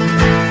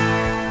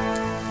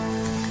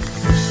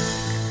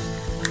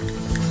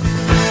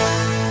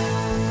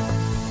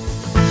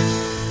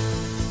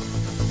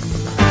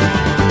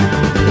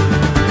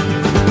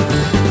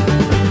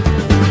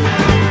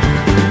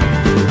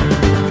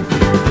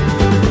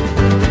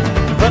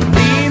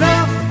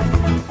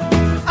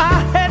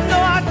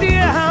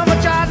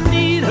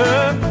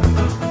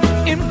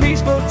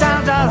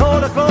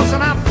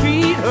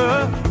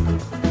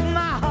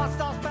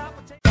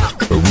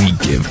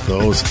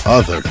 Those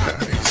other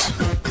guys.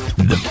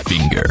 The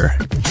finger.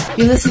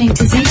 You're listening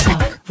to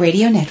Z-Talk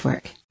Radio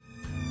Network.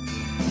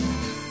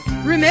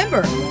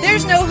 Remember,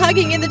 there's no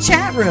hugging in the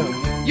chat room.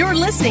 You're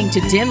listening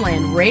to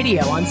Dimland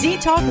Radio on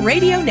Z-Talk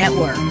Radio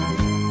Network.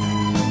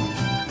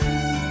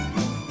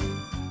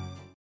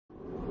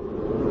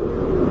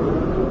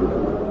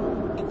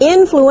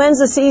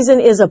 Influenza season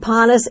is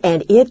upon us,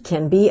 and it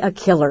can be a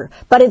killer.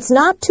 But it's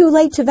not too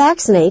late to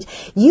vaccinate.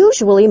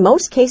 Usually,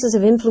 most cases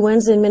of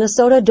influenza in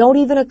Minnesota don't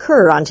even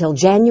occur until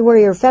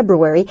January or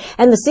February,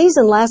 and the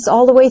season lasts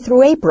all the way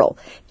through April.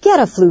 Get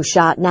a flu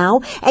shot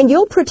now, and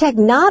you'll protect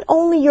not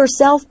only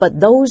yourself, but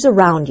those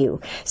around you.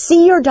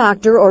 See your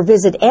doctor or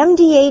visit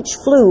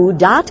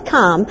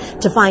mdhflu.com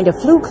to find a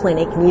flu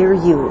clinic near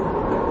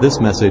you.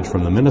 This message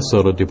from the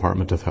Minnesota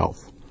Department of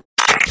Health.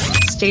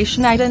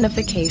 Station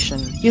identification.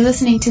 You're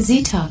listening to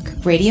Z-Talk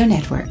Radio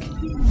Network.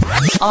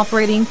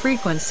 Operating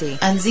frequency.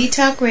 On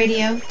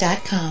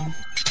ztalkradio.com.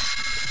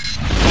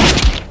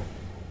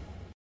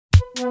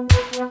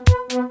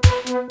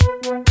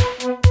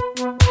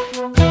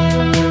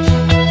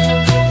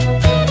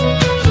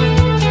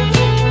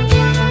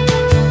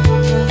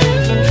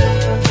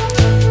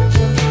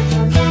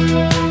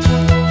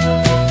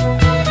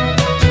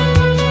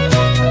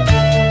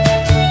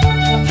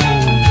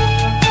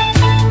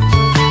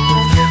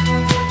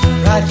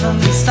 Right from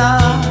the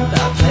start,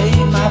 I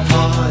played my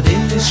part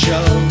in this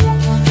show.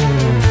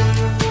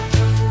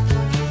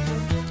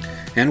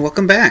 And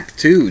welcome back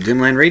to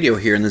Dimland Radio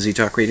here in the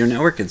Z-Talk Radio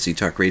Network at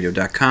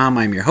ztalkradio.com.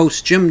 I'm your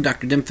host, Jim,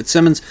 Dr. Dim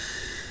Fitzsimmons.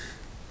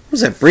 What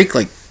was that break,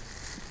 like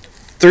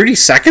 30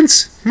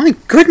 seconds? My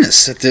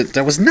goodness,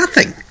 that was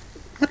nothing.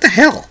 What the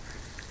hell?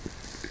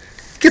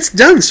 It gets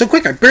done so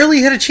quick, I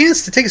barely had a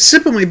chance to take a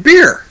sip of my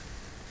beer.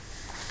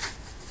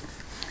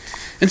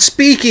 And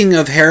speaking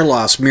of hair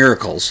loss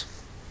miracles,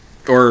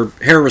 or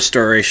hair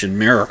restoration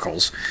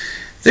miracles,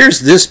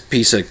 there's this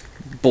piece of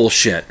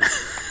bullshit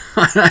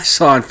I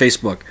saw on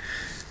Facebook.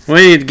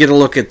 Wait to get a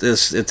look at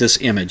this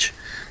image.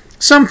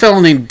 Some fellow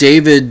named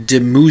David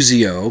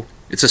DiMuzio.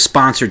 It's a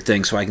sponsored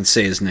thing, so I can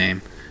say his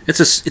name. It's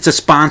a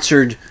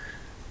sponsored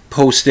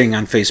posting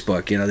on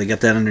Facebook. You know, they get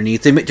that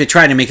underneath. They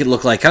try to make it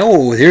look like,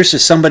 oh, here's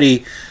just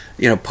somebody,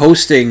 you know,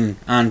 posting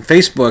on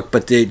Facebook,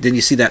 but then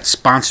you see that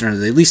sponsor. At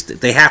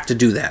least they have to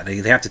do that.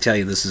 They have to tell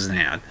you this is an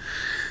ad.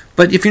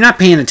 But if you're not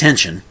paying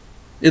attention,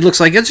 it looks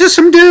like it's just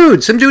some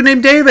dude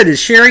named David is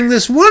sharing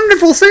this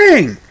wonderful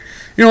thing.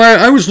 You know,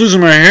 I was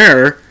losing my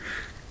hair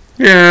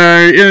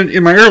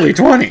in my early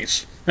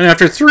 20s. And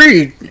after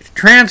 3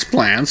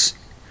 transplants,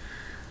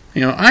 you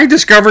know, I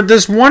discovered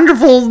this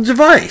wonderful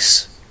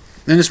device.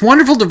 And this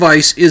wonderful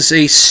device is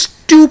a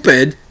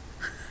stupid...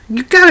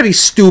 You gotta be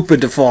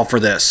stupid to fall for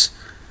this.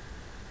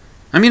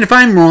 I mean, if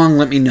I'm wrong,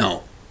 let me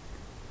know.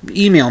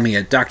 Email me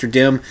at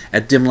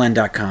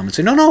drdim@dimland.com and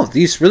say, no,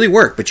 these really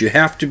work, but you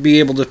have to be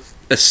able to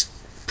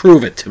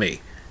prove it to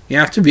me. You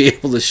have to be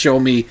able to show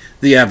me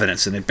the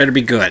evidence, and it better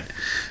be good.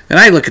 And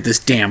I look at this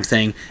damn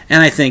thing,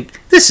 and I think,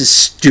 this is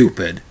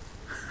stupid.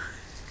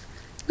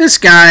 This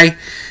guy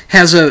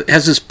has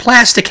this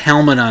plastic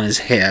helmet on his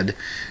head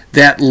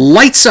that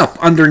lights up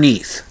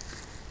underneath.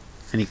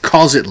 And he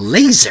calls it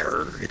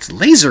laser. It's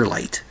laser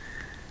light.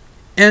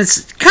 And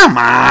it's, come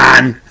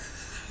on!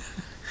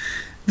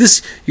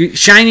 This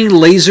shining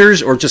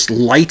lasers or just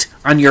light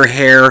on your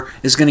hair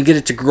is going to get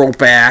it to grow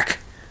back.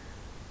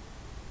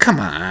 Come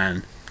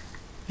on.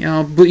 You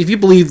know, if you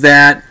believe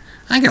that,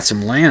 I got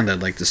some land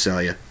I'd like to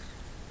sell you.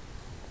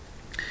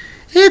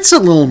 It's a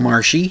little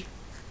marshy,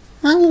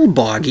 a little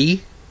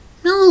boggy,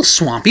 a little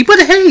swampy,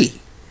 but hey,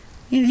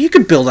 you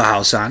could build a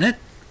house on it.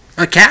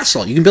 A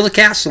castle. You can build a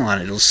castle on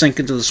it. It'll sink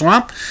into the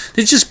swamp.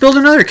 Then just build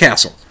another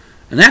castle.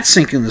 And that's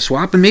sinking in the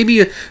swamp, and maybe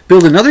you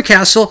build another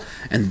castle,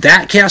 and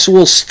that castle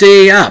will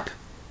stay up.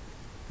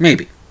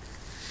 Maybe.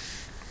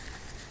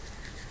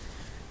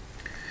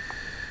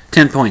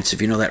 10 points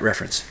if you know that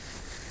reference.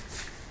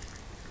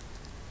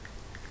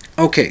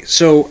 Okay,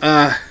 so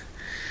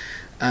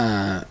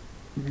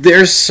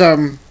there's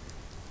some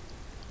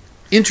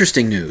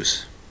interesting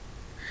news,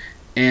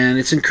 and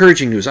it's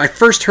encouraging news. I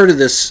first heard of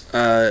this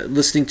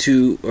listening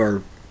to,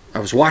 or I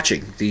was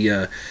watching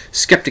the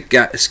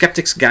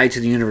Skeptic's Guide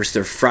to the Universe,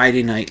 their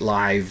Friday Night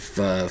Live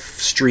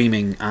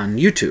streaming on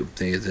YouTube.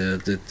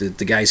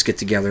 The guys get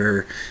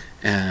together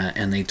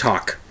and they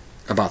talk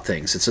about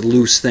things. It's a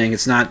loose thing.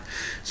 It's not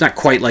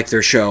quite like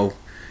their show.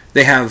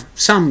 They have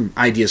some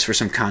ideas for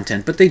some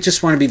content, but they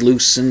just want to be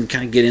loose and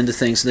kind of get into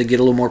things. And they get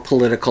a little more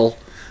political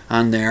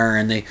on there,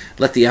 and they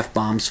let the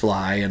F-bombs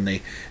fly, and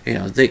they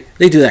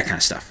do that kind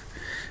of stuff.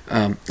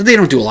 They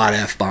don't do a lot of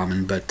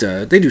F-bombing, but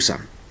they do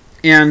some.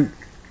 And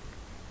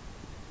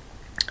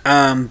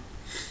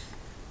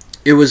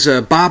it was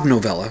Bob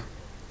Novella.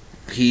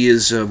 He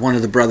is one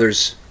of the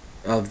brothers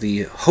of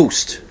the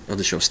host of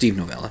the show, Steve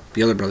Novella.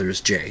 The other brother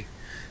is Jay,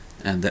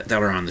 and that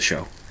are on the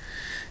show.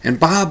 And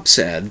Bob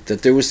said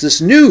that there was this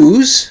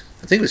news,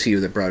 I think it was he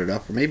that brought it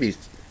up, or maybe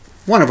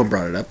one of them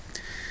brought it up.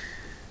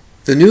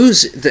 The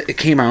news that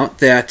came out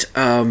that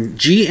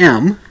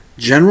GM,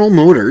 General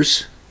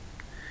Motors,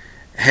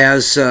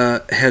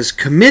 has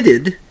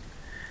committed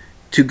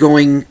to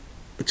going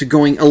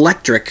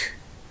electric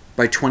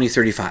by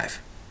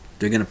 2035.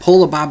 They're going to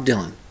pull a Bob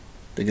Dylan.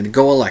 They're going to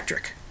go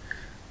electric.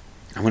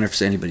 I wonder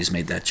if anybody's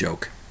made that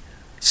joke.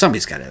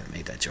 Somebody's got to have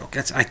made that joke.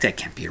 That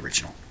can't be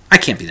original. I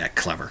can't be that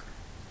clever.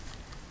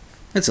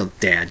 That's a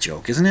dad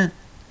joke, isn't it?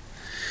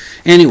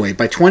 Anyway,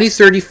 by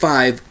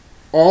 2035,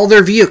 all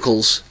their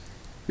vehicles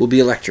will be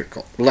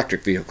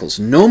electric vehicles.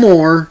 No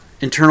more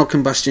internal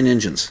combustion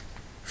engines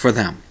for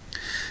them.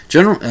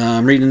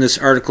 I'm reading this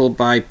article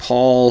by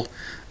Paul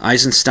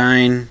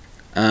Eisenstein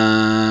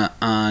on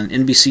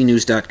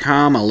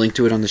NBCnews.com. I'll link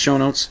to it on the show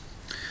notes.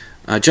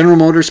 General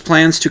Motors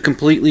plans to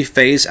completely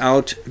phase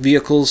out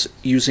vehicles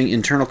using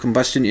internal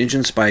combustion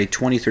engines by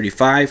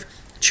 2035.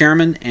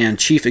 Chairman and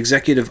Chief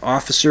Executive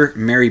Officer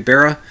Mary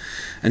Barra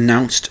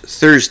announced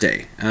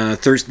Thursday.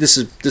 This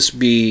will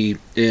be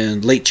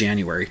in late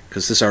January,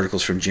 because this article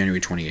is from January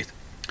 28th.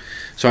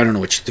 So I don't know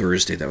which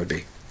Thursday that would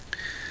be.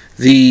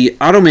 The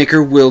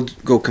automaker will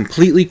go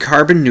completely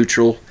carbon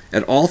neutral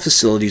at all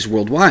facilities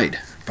worldwide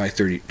by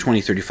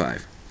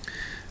 2035.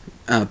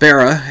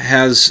 Barra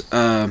has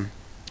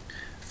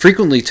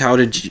frequently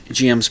touted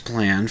GM's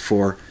plan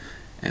for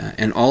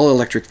an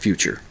all-electric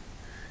future,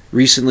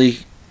 recently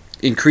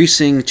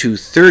increasing to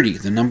 30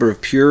 the number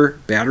of pure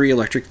battery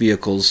electric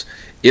vehicles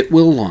it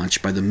will launch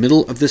by the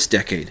middle of this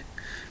decade.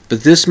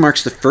 But this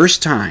marks the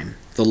first time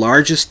the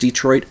largest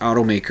Detroit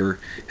automaker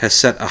has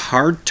set a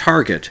hard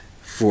target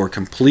for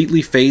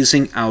completely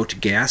phasing out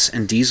gas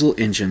and diesel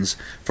engines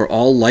for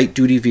all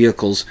light-duty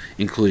vehicles,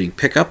 including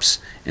pickups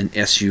and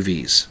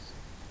SUVs.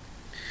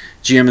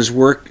 GM is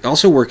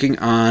also working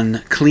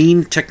on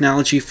clean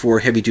technology for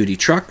heavy-duty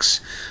trucks.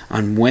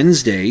 On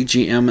Wednesday,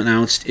 GM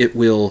announced it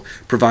will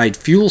provide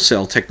fuel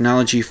cell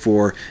technology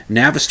for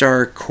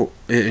Navistar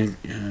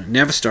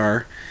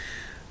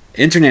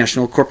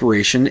International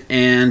Corporation,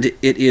 and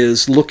it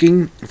is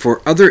looking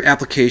for other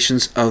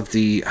applications of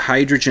the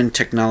hydrogen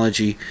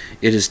technology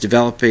it is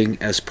developing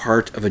as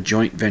part of a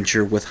joint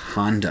venture with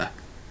Honda.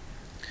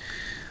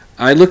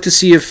 I looked to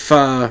see if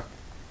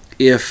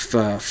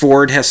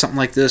Ford has something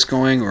like this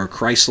going, or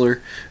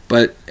Chrysler,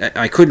 but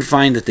I couldn't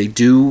find that they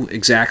do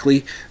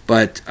exactly,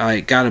 but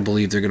I gotta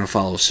believe they're going to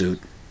follow suit.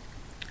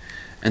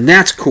 And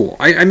that's cool.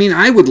 I mean,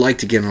 I would like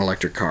to get an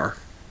electric car.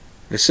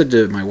 I said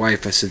to my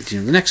wife,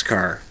 the next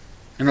car,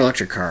 an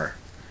electric car,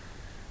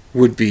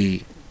 would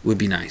be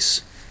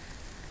nice.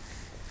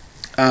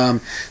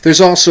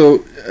 There's also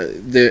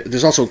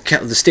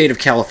the state of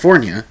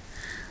California.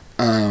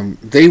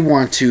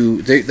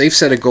 They've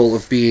set a goal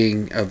of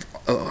being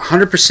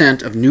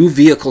 100% of new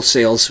vehicle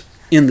sales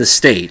in the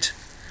state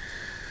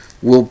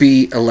will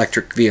be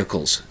electric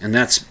vehicles, and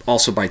that's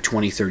also by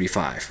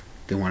 2035.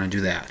 They want to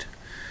do that.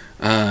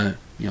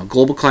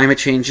 Global climate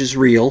change is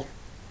real.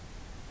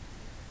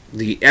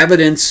 The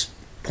evidence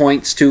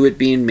points to it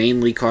being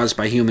mainly caused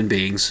by human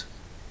beings,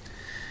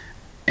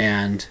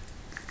 and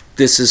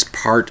this is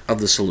part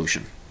of the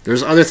solution.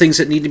 There's other things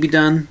that need to be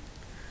done,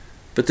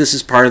 but this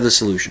is part of the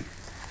solution.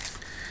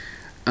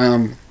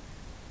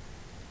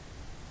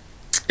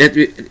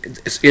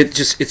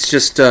 It's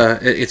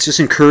just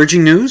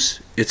encouraging news.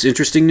 It's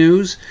interesting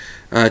news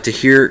to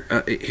hear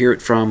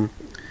it from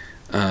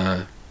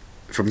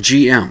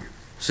GM.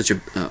 It's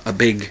a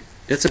big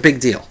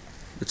deal.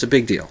 It's a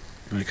big deal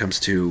when it comes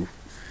to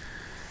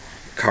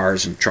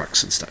cars and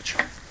trucks and such.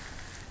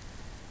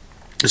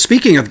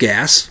 Speaking of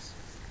gas,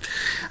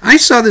 I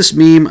saw this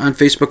meme on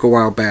Facebook a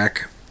while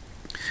back.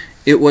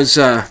 It was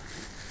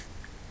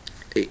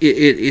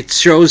it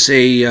shows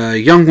a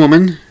young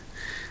woman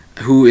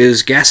who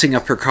is gassing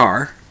up her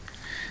car,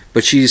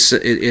 but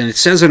and it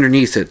says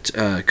underneath it,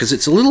 because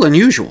it's a little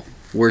unusual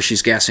where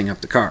she's gassing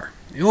up the car.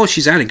 Oh,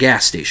 she's at a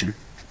gas station,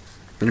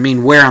 but I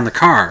mean, where on the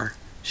car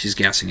she's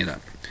gassing it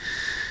up?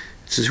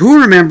 It says,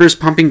 "Who remembers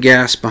pumping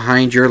gas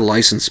behind your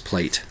license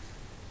plate?"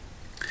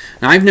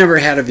 Now, I've never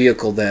had a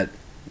vehicle that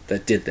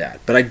did that,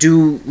 but I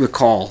do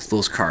recall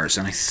those cars,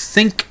 and I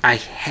think I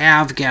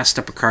have gassed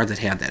up a car that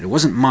had that. It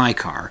wasn't my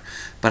car,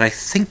 but I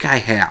think I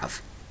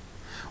have.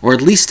 Or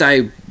at least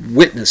I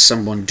witnessed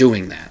someone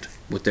doing that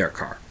with their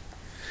car.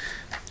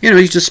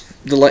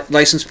 The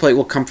license plate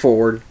will come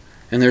forward,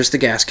 and there's the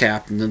gas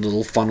cap and the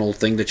little funnel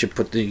thing that you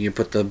put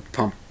the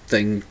pump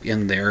thing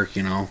in there,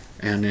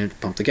 and then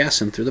pump the gas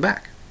in through the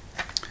back.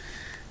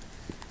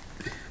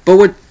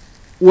 But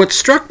what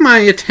struck my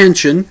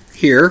attention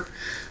here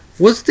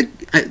was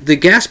the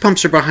gas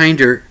pumps are behind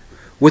her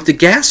with the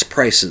gas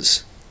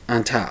prices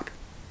on top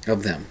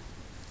of them.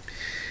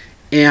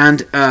 And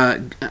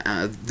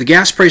the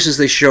gas prices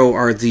they show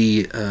are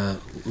the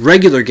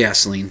regular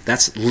gasoline.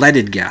 That's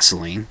leaded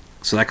gasoline.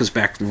 So that goes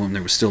back to when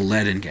there was still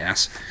lead in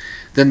gas.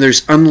 Then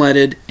there's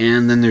unleaded,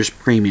 and then there's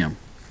premium.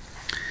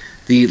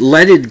 The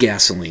leaded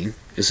gasoline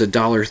is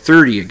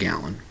 $1.30 a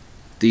gallon.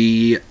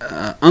 The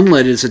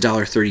unleaded is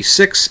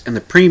 $1.36, and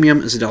the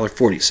premium is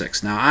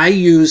 $1.46. Now, I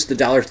use the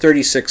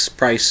 $1.36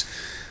 price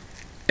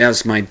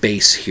as my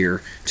base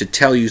here to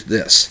tell you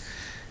this.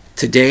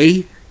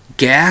 Today,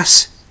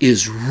 gas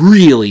is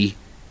really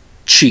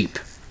cheap.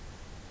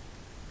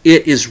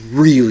 It is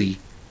really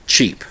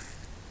cheap.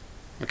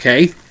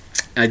 Okay?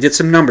 I did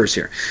some numbers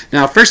here.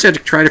 Now, first I had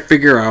to try to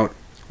figure out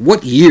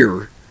what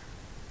year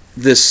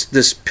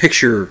this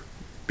picture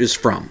is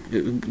from,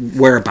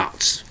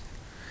 whereabouts.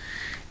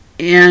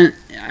 And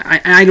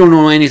I don't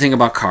know anything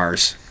about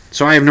cars.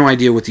 So I have no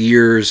idea what the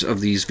years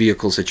of these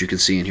vehicles that you can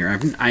see in here.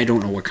 I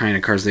don't know what kind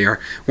of cars they are.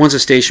 One's a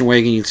station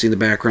wagon. You can see in the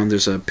background.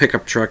 There's a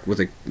pickup truck with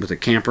a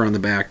camper on the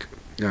back,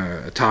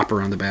 a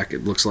topper on the back.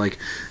 It looks like.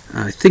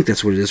 I think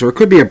that's what it is, or it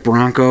could be a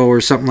Bronco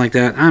or something like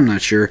that. I'm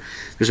not sure.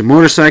 There's a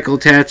motorcycle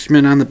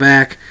attachment on the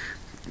back,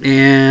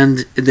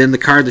 and then the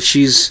car that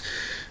she's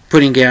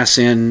putting gas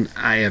in.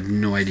 I have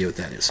no idea what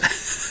that is.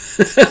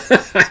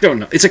 I don't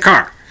know. It's a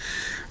car.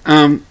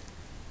 And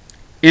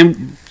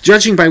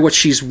judging by what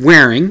she's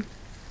wearing,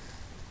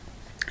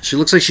 she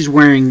looks like she's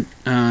wearing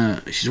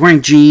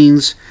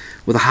jeans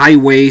with a high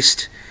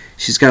waist.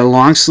 She's got a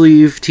long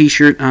sleeve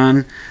T-shirt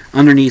on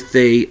underneath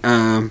a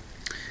kind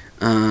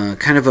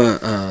of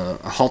a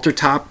halter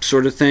top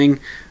sort of thing.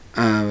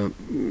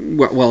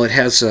 Well, it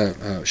has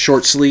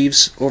short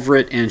sleeves over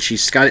it, and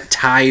she's got it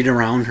tied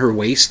around her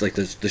waist, like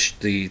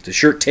the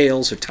shirt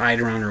tails are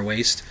tied around her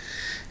waist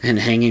and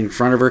hanging in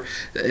front of her.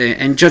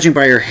 And judging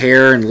by her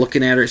hair and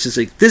looking at her, it's just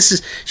like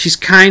she's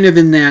kind of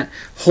in that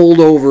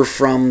holdover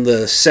from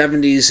the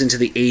 70s into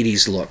the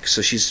 80s look.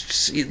 So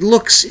it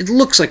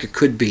looks like it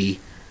could be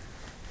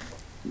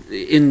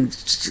in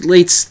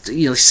late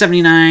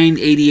 79,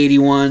 80,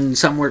 81,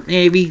 somewhere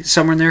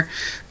in there.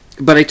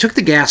 But I took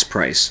the gas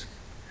price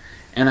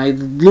and I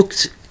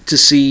looked to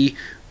see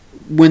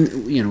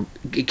when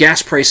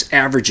gas price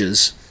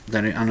averages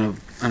that on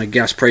a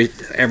gas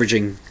price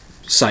averaging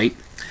site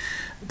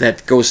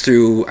that goes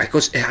through. I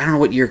don't know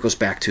what year it goes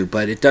back to,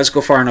 but it does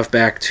go far enough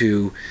back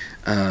to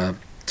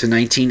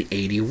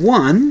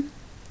 1981,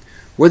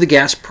 where the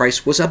gas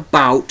price was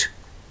about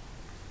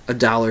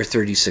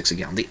 $1.36 a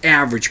gallon, the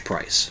average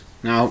price.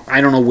 Now, I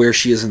don't know where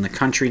she is in the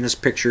country in this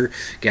picture.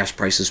 Gas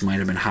prices might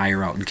have been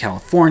higher out in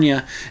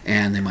California,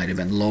 and they might have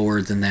been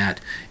lower than that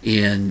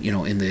in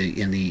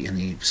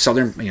the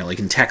southern, like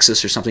in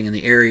Texas or something, in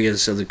the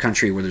areas of the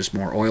country where there's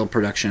more oil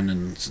production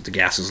and the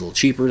gas is a little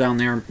cheaper down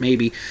there,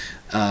 maybe.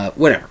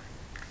 Whatever.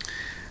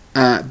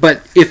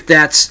 But if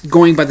that's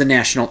going by the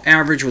national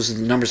average, was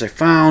the numbers I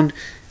found,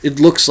 it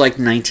looks like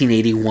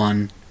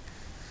 1981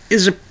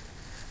 is a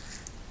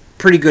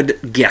pretty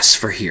good guess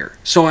for here.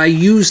 So I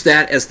use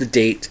that as the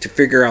date to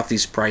figure out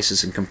these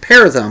prices and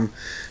compare them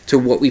to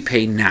what we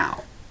pay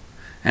now.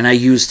 And I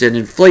used an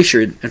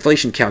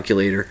inflation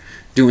calculator,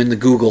 doing the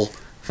Google,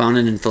 found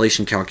an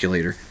inflation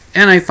calculator,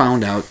 and I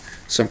found out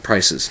some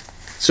prices.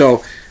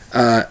 So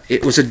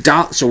it was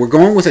 $1. So we're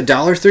going with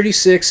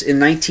 $1.36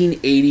 in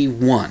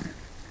 1981.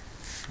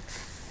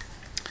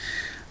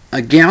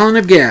 A gallon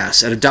of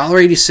gas at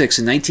 $1.86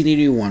 in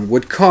 1981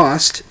 would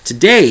cost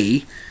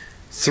today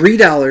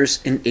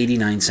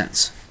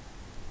 $3.89.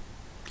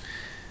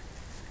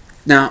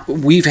 Now,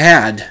 we've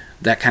had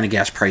that kind of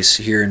gas price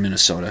here in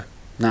Minnesota.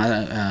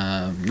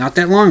 Not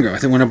that long ago. I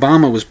think when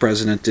Obama was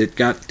president, it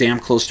got damn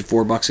close to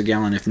 $4 a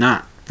gallon, if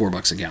not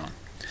 $4 a gallon.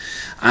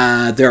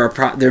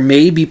 There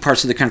may be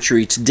parts of the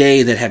country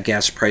today that have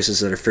gas prices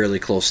that are fairly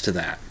close to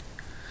that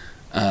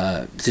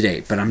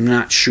today, but I'm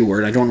not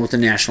sure. I don't know what the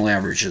national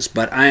average is,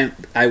 but I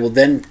will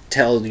then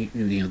tell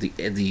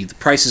the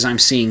prices I'm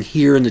seeing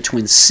here in the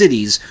Twin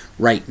Cities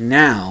right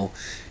now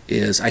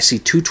is I see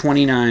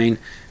 $2.29,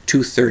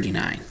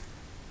 $2.39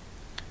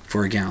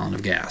 for a gallon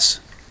of gas.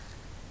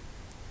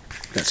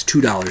 That's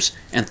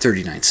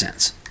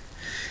 $2.39.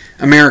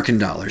 American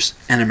dollars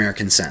and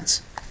American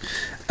cents.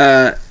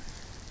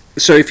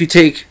 So if you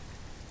take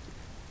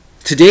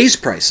today's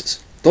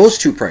prices, those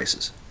two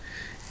prices,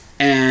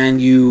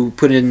 and you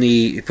put it in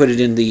the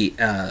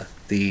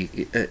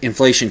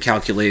inflation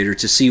calculator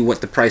to see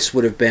what the price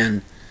would have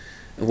been,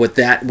 what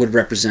that would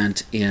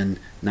represent in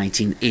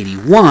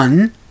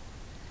 1981,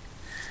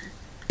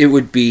 it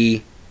would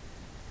be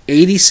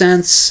 80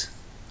 cents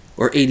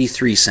or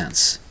 83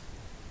 cents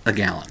a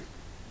gallon.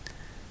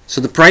 So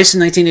the price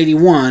in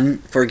 1981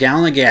 for a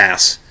gallon of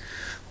gas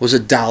was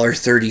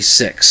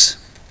 $1.36.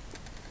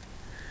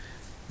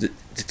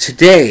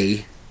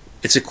 Today,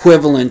 it's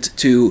equivalent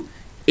to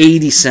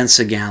 80 cents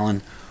a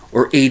gallon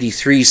or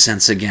 83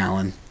 cents a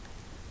gallon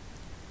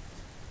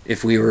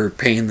if we were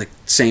paying the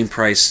same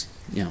price,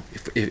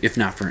 if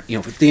not for,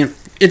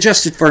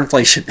 adjusted for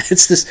inflation.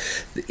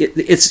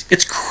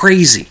 It's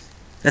crazy.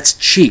 That's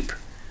cheap.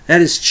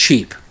 That is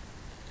cheap.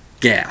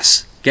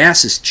 Gas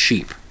is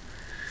cheap.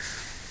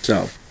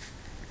 So,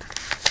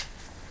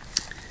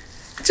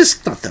 I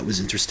just thought that was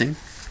interesting.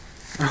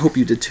 I hope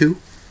you did too.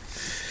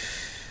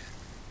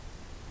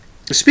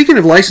 Speaking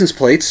of license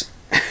plates,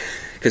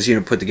 because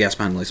put the gas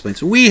behind the license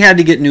plates, we had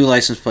to get new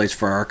license plates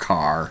for our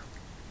car,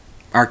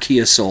 our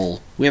Kia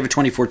Soul. We have a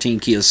 2014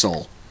 Kia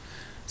Soul.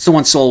 It's the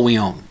one Soul we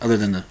own, other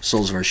than the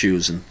soles of our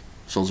shoes and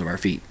soles of our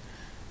feet.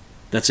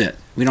 That's it.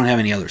 We don't have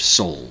any other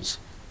Souls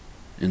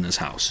in this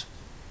house,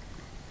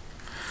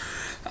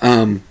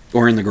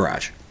 or in the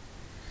garage.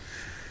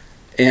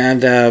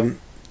 And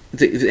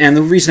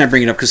the reason I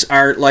bring it up, because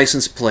our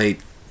license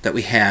plate that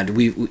we had,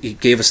 it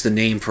gave us the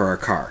name for our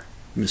car,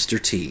 Mr.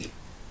 T,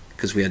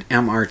 because we had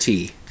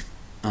MRT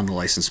on the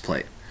license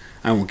plate.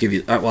 I won't give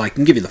you, I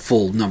can give you the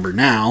full number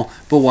now,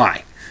 but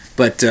why?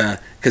 But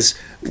because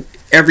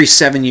every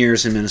 7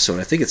 years in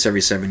Minnesota, I think it's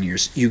every 7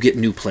 years, you get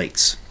new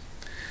plates.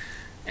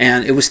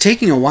 And it was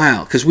taking a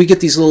while because we get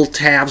these little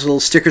tabs, little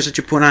stickers that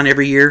you put on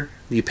every year.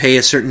 You pay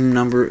a certain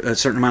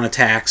amount of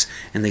tax,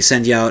 and they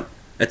send you out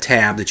a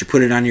tab that you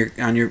put it on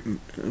your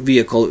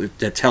vehicle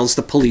that tells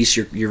the police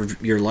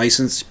your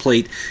license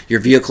plate, your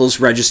vehicle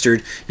is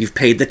registered, you've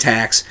paid the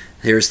tax.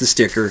 Here's the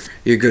sticker.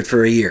 You're good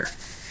for a year.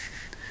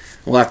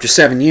 Well, after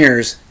 7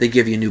 years, they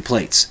give you new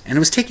plates, and it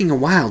was taking a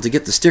while to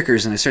get the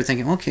stickers. And I started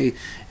thinking, okay,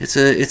 it's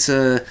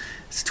a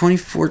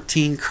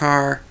 2014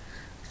 car.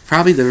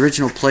 Probably the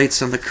original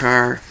plates on the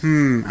car.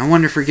 I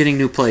wonder if we're getting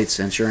new plates.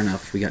 And sure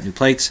enough, we got new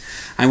plates.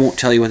 I won't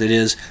tell you what it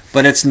is,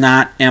 but it's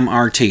not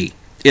MRT.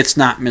 It's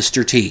not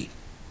Mr. T.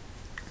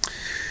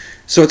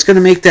 So it's going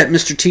to make that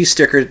Mr. T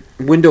sticker,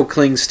 window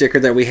cling sticker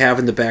that we have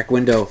in the back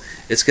window,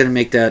 it's going to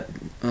make that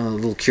a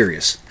little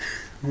curious.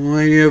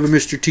 Why do you have a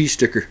Mr. T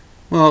sticker?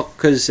 Well,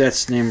 because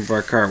that's the name of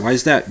our car. Why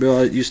is that?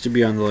 Well, it used to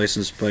be on the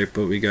license plate,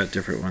 but we got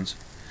different ones.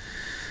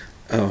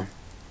 Oh.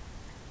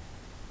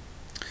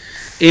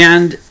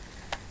 And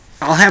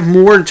I'll have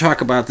more to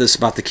talk about this,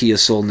 about the Kia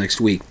Soul next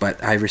week,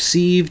 but I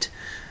received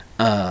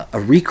a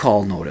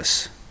recall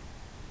notice,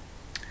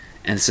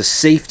 and it's a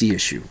safety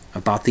issue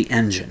about the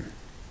engine.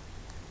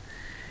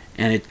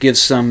 And it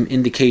gives some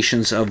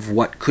indications of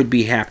what could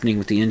be happening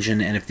with the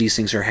engine, and if these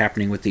things are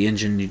happening with the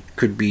engine, it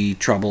could be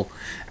trouble,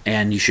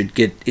 and you should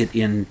get it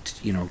in,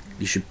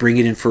 you should bring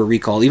it in for a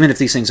recall, even if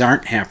these things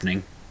aren't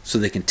happening, so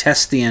they can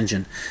test the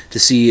engine to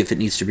see if it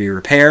needs to be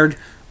repaired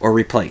or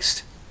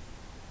replaced.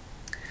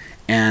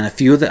 And a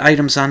few of the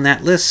items on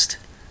that list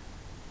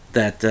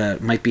that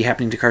might be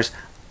happening to cars,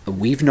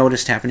 we've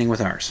noticed happening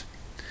with ours.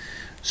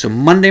 So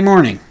Monday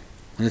morning,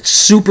 when it's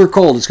super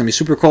cold, it's going to be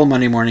super cold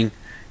Monday morning,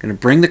 going to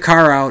bring the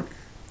car out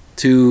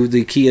to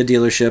the Kia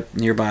dealership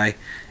nearby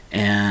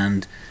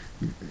and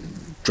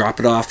drop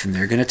it off, and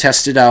they're going to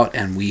test it out,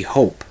 and we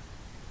hope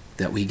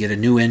that we get a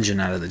new engine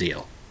out of the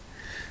deal,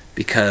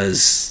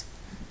 because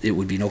it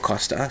would be no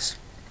cost to us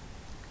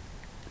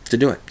to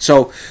do it.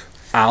 So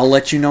I'll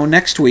let you know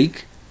next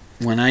week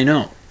when I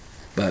know,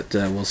 but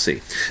we'll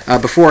see.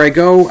 Before I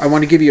go, I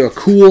want to give you a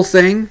cool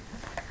thing.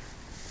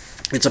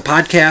 It's a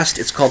podcast.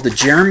 It's called the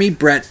Jeremy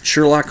Brett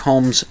Sherlock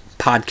Holmes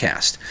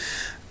Podcast.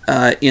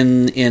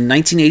 In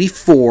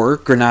 1984,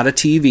 Granada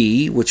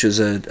TV, which is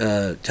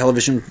a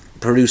television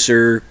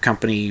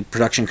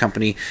production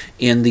company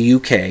in the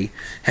UK,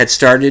 had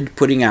started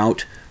putting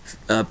out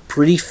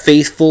pretty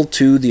faithful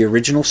to the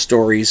original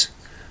stories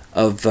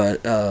of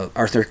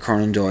Arthur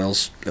Conan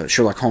Doyle's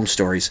Sherlock Holmes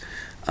stories.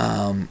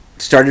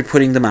 Started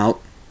putting them out,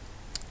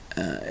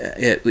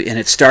 and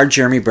it starred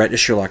Jeremy Brett as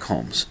Sherlock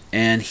Holmes,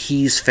 and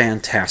he's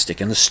fantastic,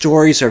 and the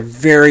stories are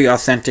very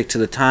authentic to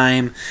the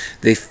time.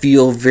 They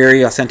feel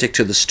very authentic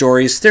to the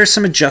stories. There's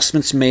some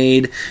adjustments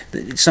made,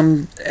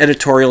 some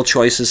editorial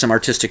choices, some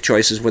artistic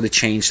choices where they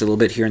changed a little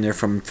bit here and there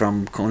from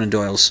Conan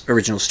Doyle's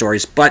original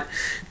stories, but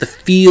the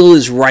feel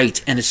is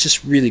right, and it's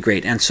just really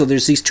great. And so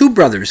there's these two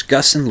brothers,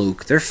 Gus and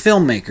Luke. They're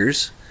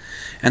filmmakers,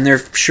 and they're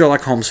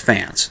Sherlock Holmes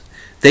fans.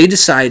 They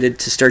decided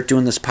to start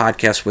doing this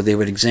podcast where they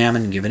would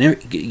examine and give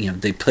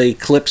they play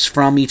clips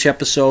from each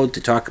episode to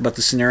talk about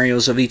the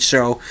scenarios of each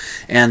show,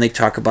 and they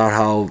talk about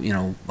how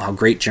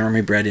great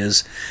Jeremy Brett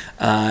is,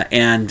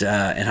 and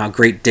how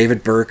great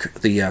David Burke,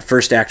 the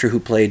first actor who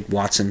played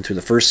Watson through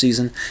the first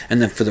season,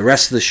 and then for the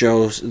rest of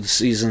the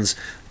seasons,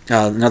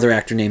 another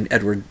actor named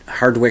Edward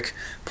Hardwick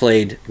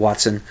played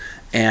Watson.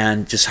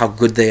 And just how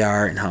good they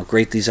are and how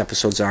great these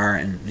episodes are.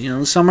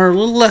 And, some are a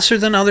little lesser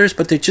than others,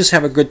 but they just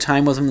have a good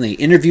time with them. They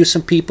interview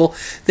some people.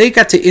 They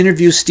got to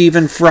interview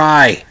Stephen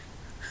Fry.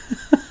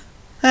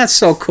 That's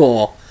so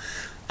cool.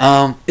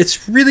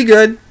 It's really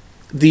good.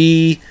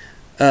 The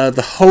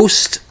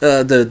host,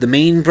 the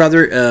main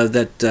brother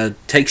that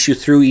takes you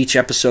through each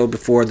episode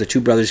before the two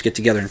brothers get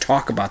together and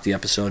talk about the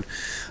episode,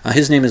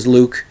 his name is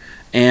Luke.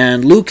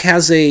 And Luke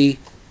has a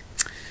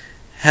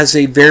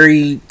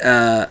very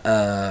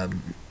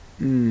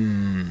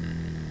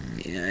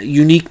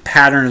unique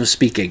pattern of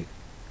speaking.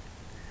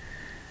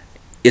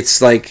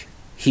 It's like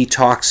he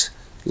talks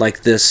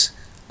like this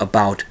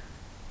about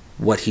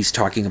what he's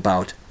talking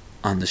about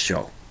on the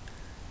show.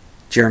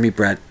 Jeremy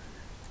Brett,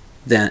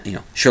 then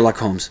Sherlock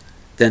Holmes,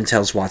 then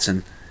tells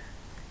Watson,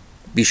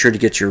 "Be sure to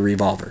get your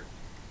revolver.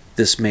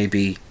 This may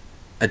be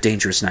a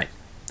dangerous night."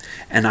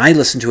 And I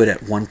listen to it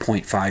at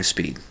 1.5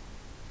 speed.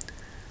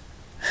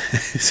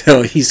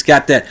 So he's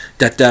got that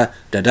da da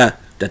da da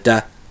da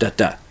da da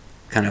da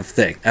kind of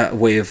thing,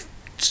 way of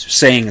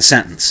saying a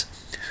sentence.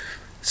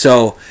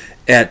 So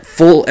at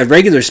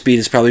regular speed,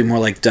 it's probably more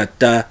like da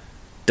da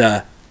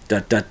da da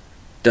da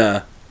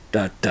da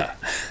da da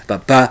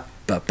ba ba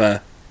ba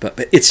ba.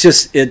 But it's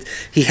just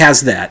he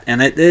has that,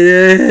 and that's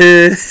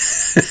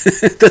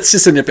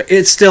just a nip.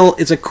 It's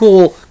a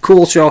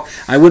cool show.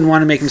 I wouldn't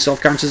want to make him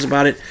self-conscious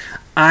about it.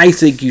 I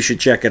think you should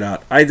check it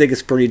out. I think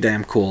it's pretty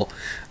damn cool.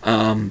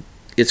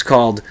 It's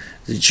called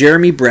the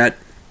Jeremy Brett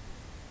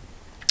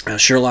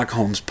Sherlock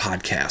Holmes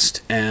Podcast,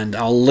 and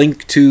I'll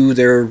link to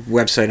their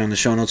website on the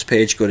show notes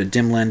page. Go to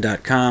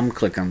dimlen.com,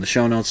 click on the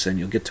show notes, and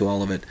you'll get to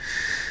all of it.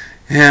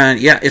 And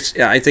yeah,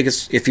 I think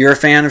if you're a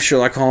fan of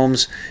Sherlock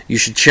Holmes, you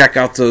should check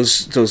out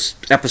those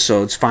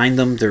episodes. Find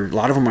them. A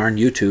lot of them are on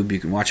YouTube. You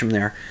can watch them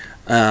there.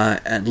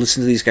 And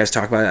listen to these guys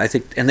talk about it. I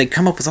think, and they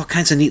come up with all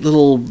kinds of neat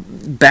little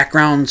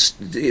background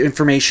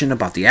information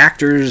about the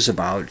actors,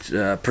 about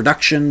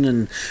production,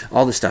 and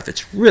all this stuff.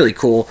 It's really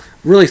cool,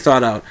 really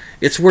thought out.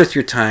 It's worth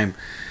your time.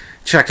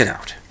 Check it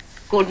out.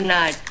 Good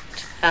night,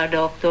 Herr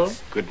Doctor.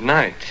 Good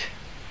night,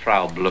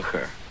 Frau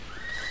Blucher.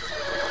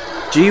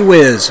 Gee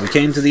whiz, we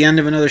came to the end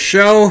of another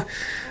show.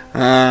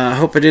 I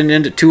hope I didn't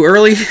end it too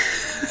early.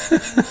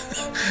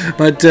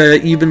 But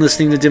you've been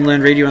listening to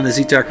Dimland Radio on the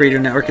ZTalk Radio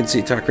Network at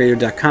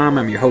ztalkradio.com.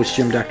 I'm your host,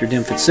 Jim Dr.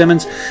 Dim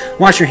Fitzsimmons.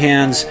 Wash your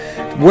hands,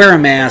 wear a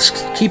mask,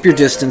 keep your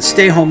distance,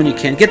 stay home when you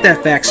can, get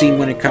that vaccine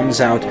when it comes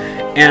out,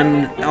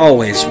 and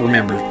always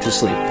remember to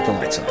sleep with the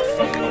lights off.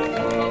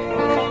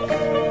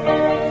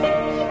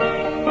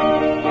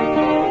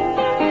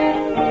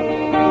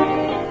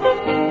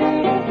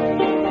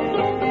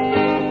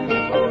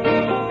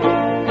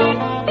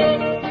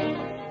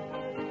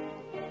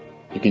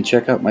 You can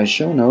check out my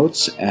show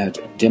notes at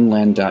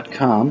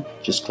dimland.com.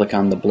 Just click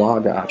on the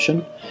blog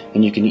option,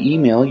 and you can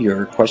email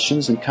your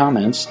questions and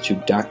comments to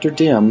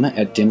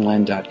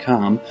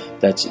drdim@dimland.com.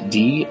 That's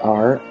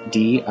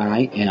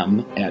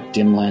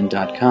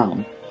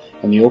DRDIM@dimland.com.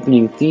 And the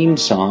opening theme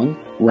song,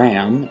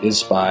 Ram,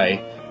 is by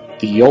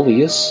the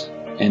Aeolus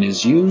and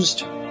is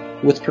used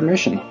with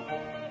permission.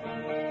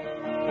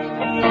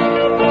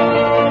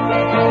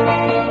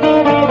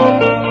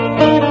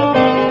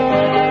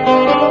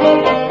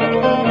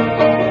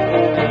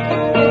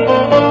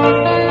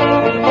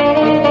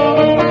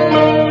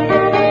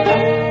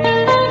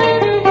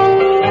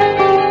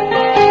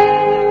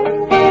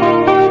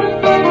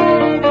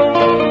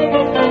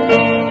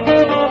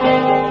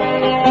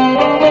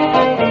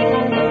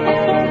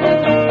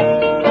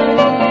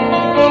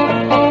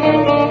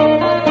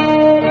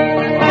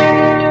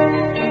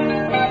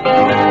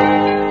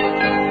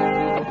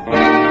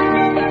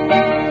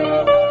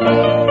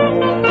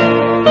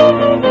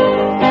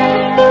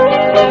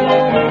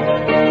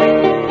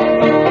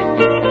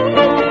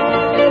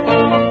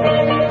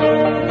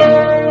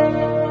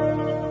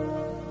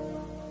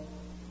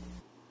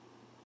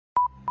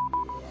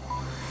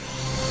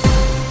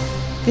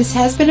 This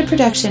has been a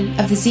production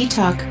of the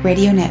ZTalk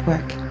Radio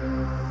Network.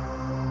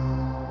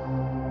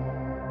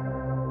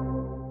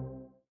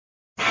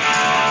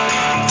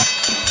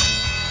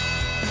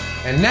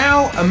 And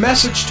now, a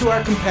message to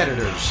our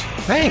competitors.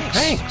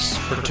 Thanks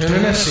for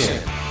tuning us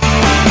in.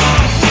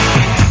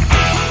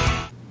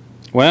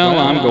 Well,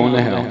 I'm going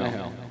to hell.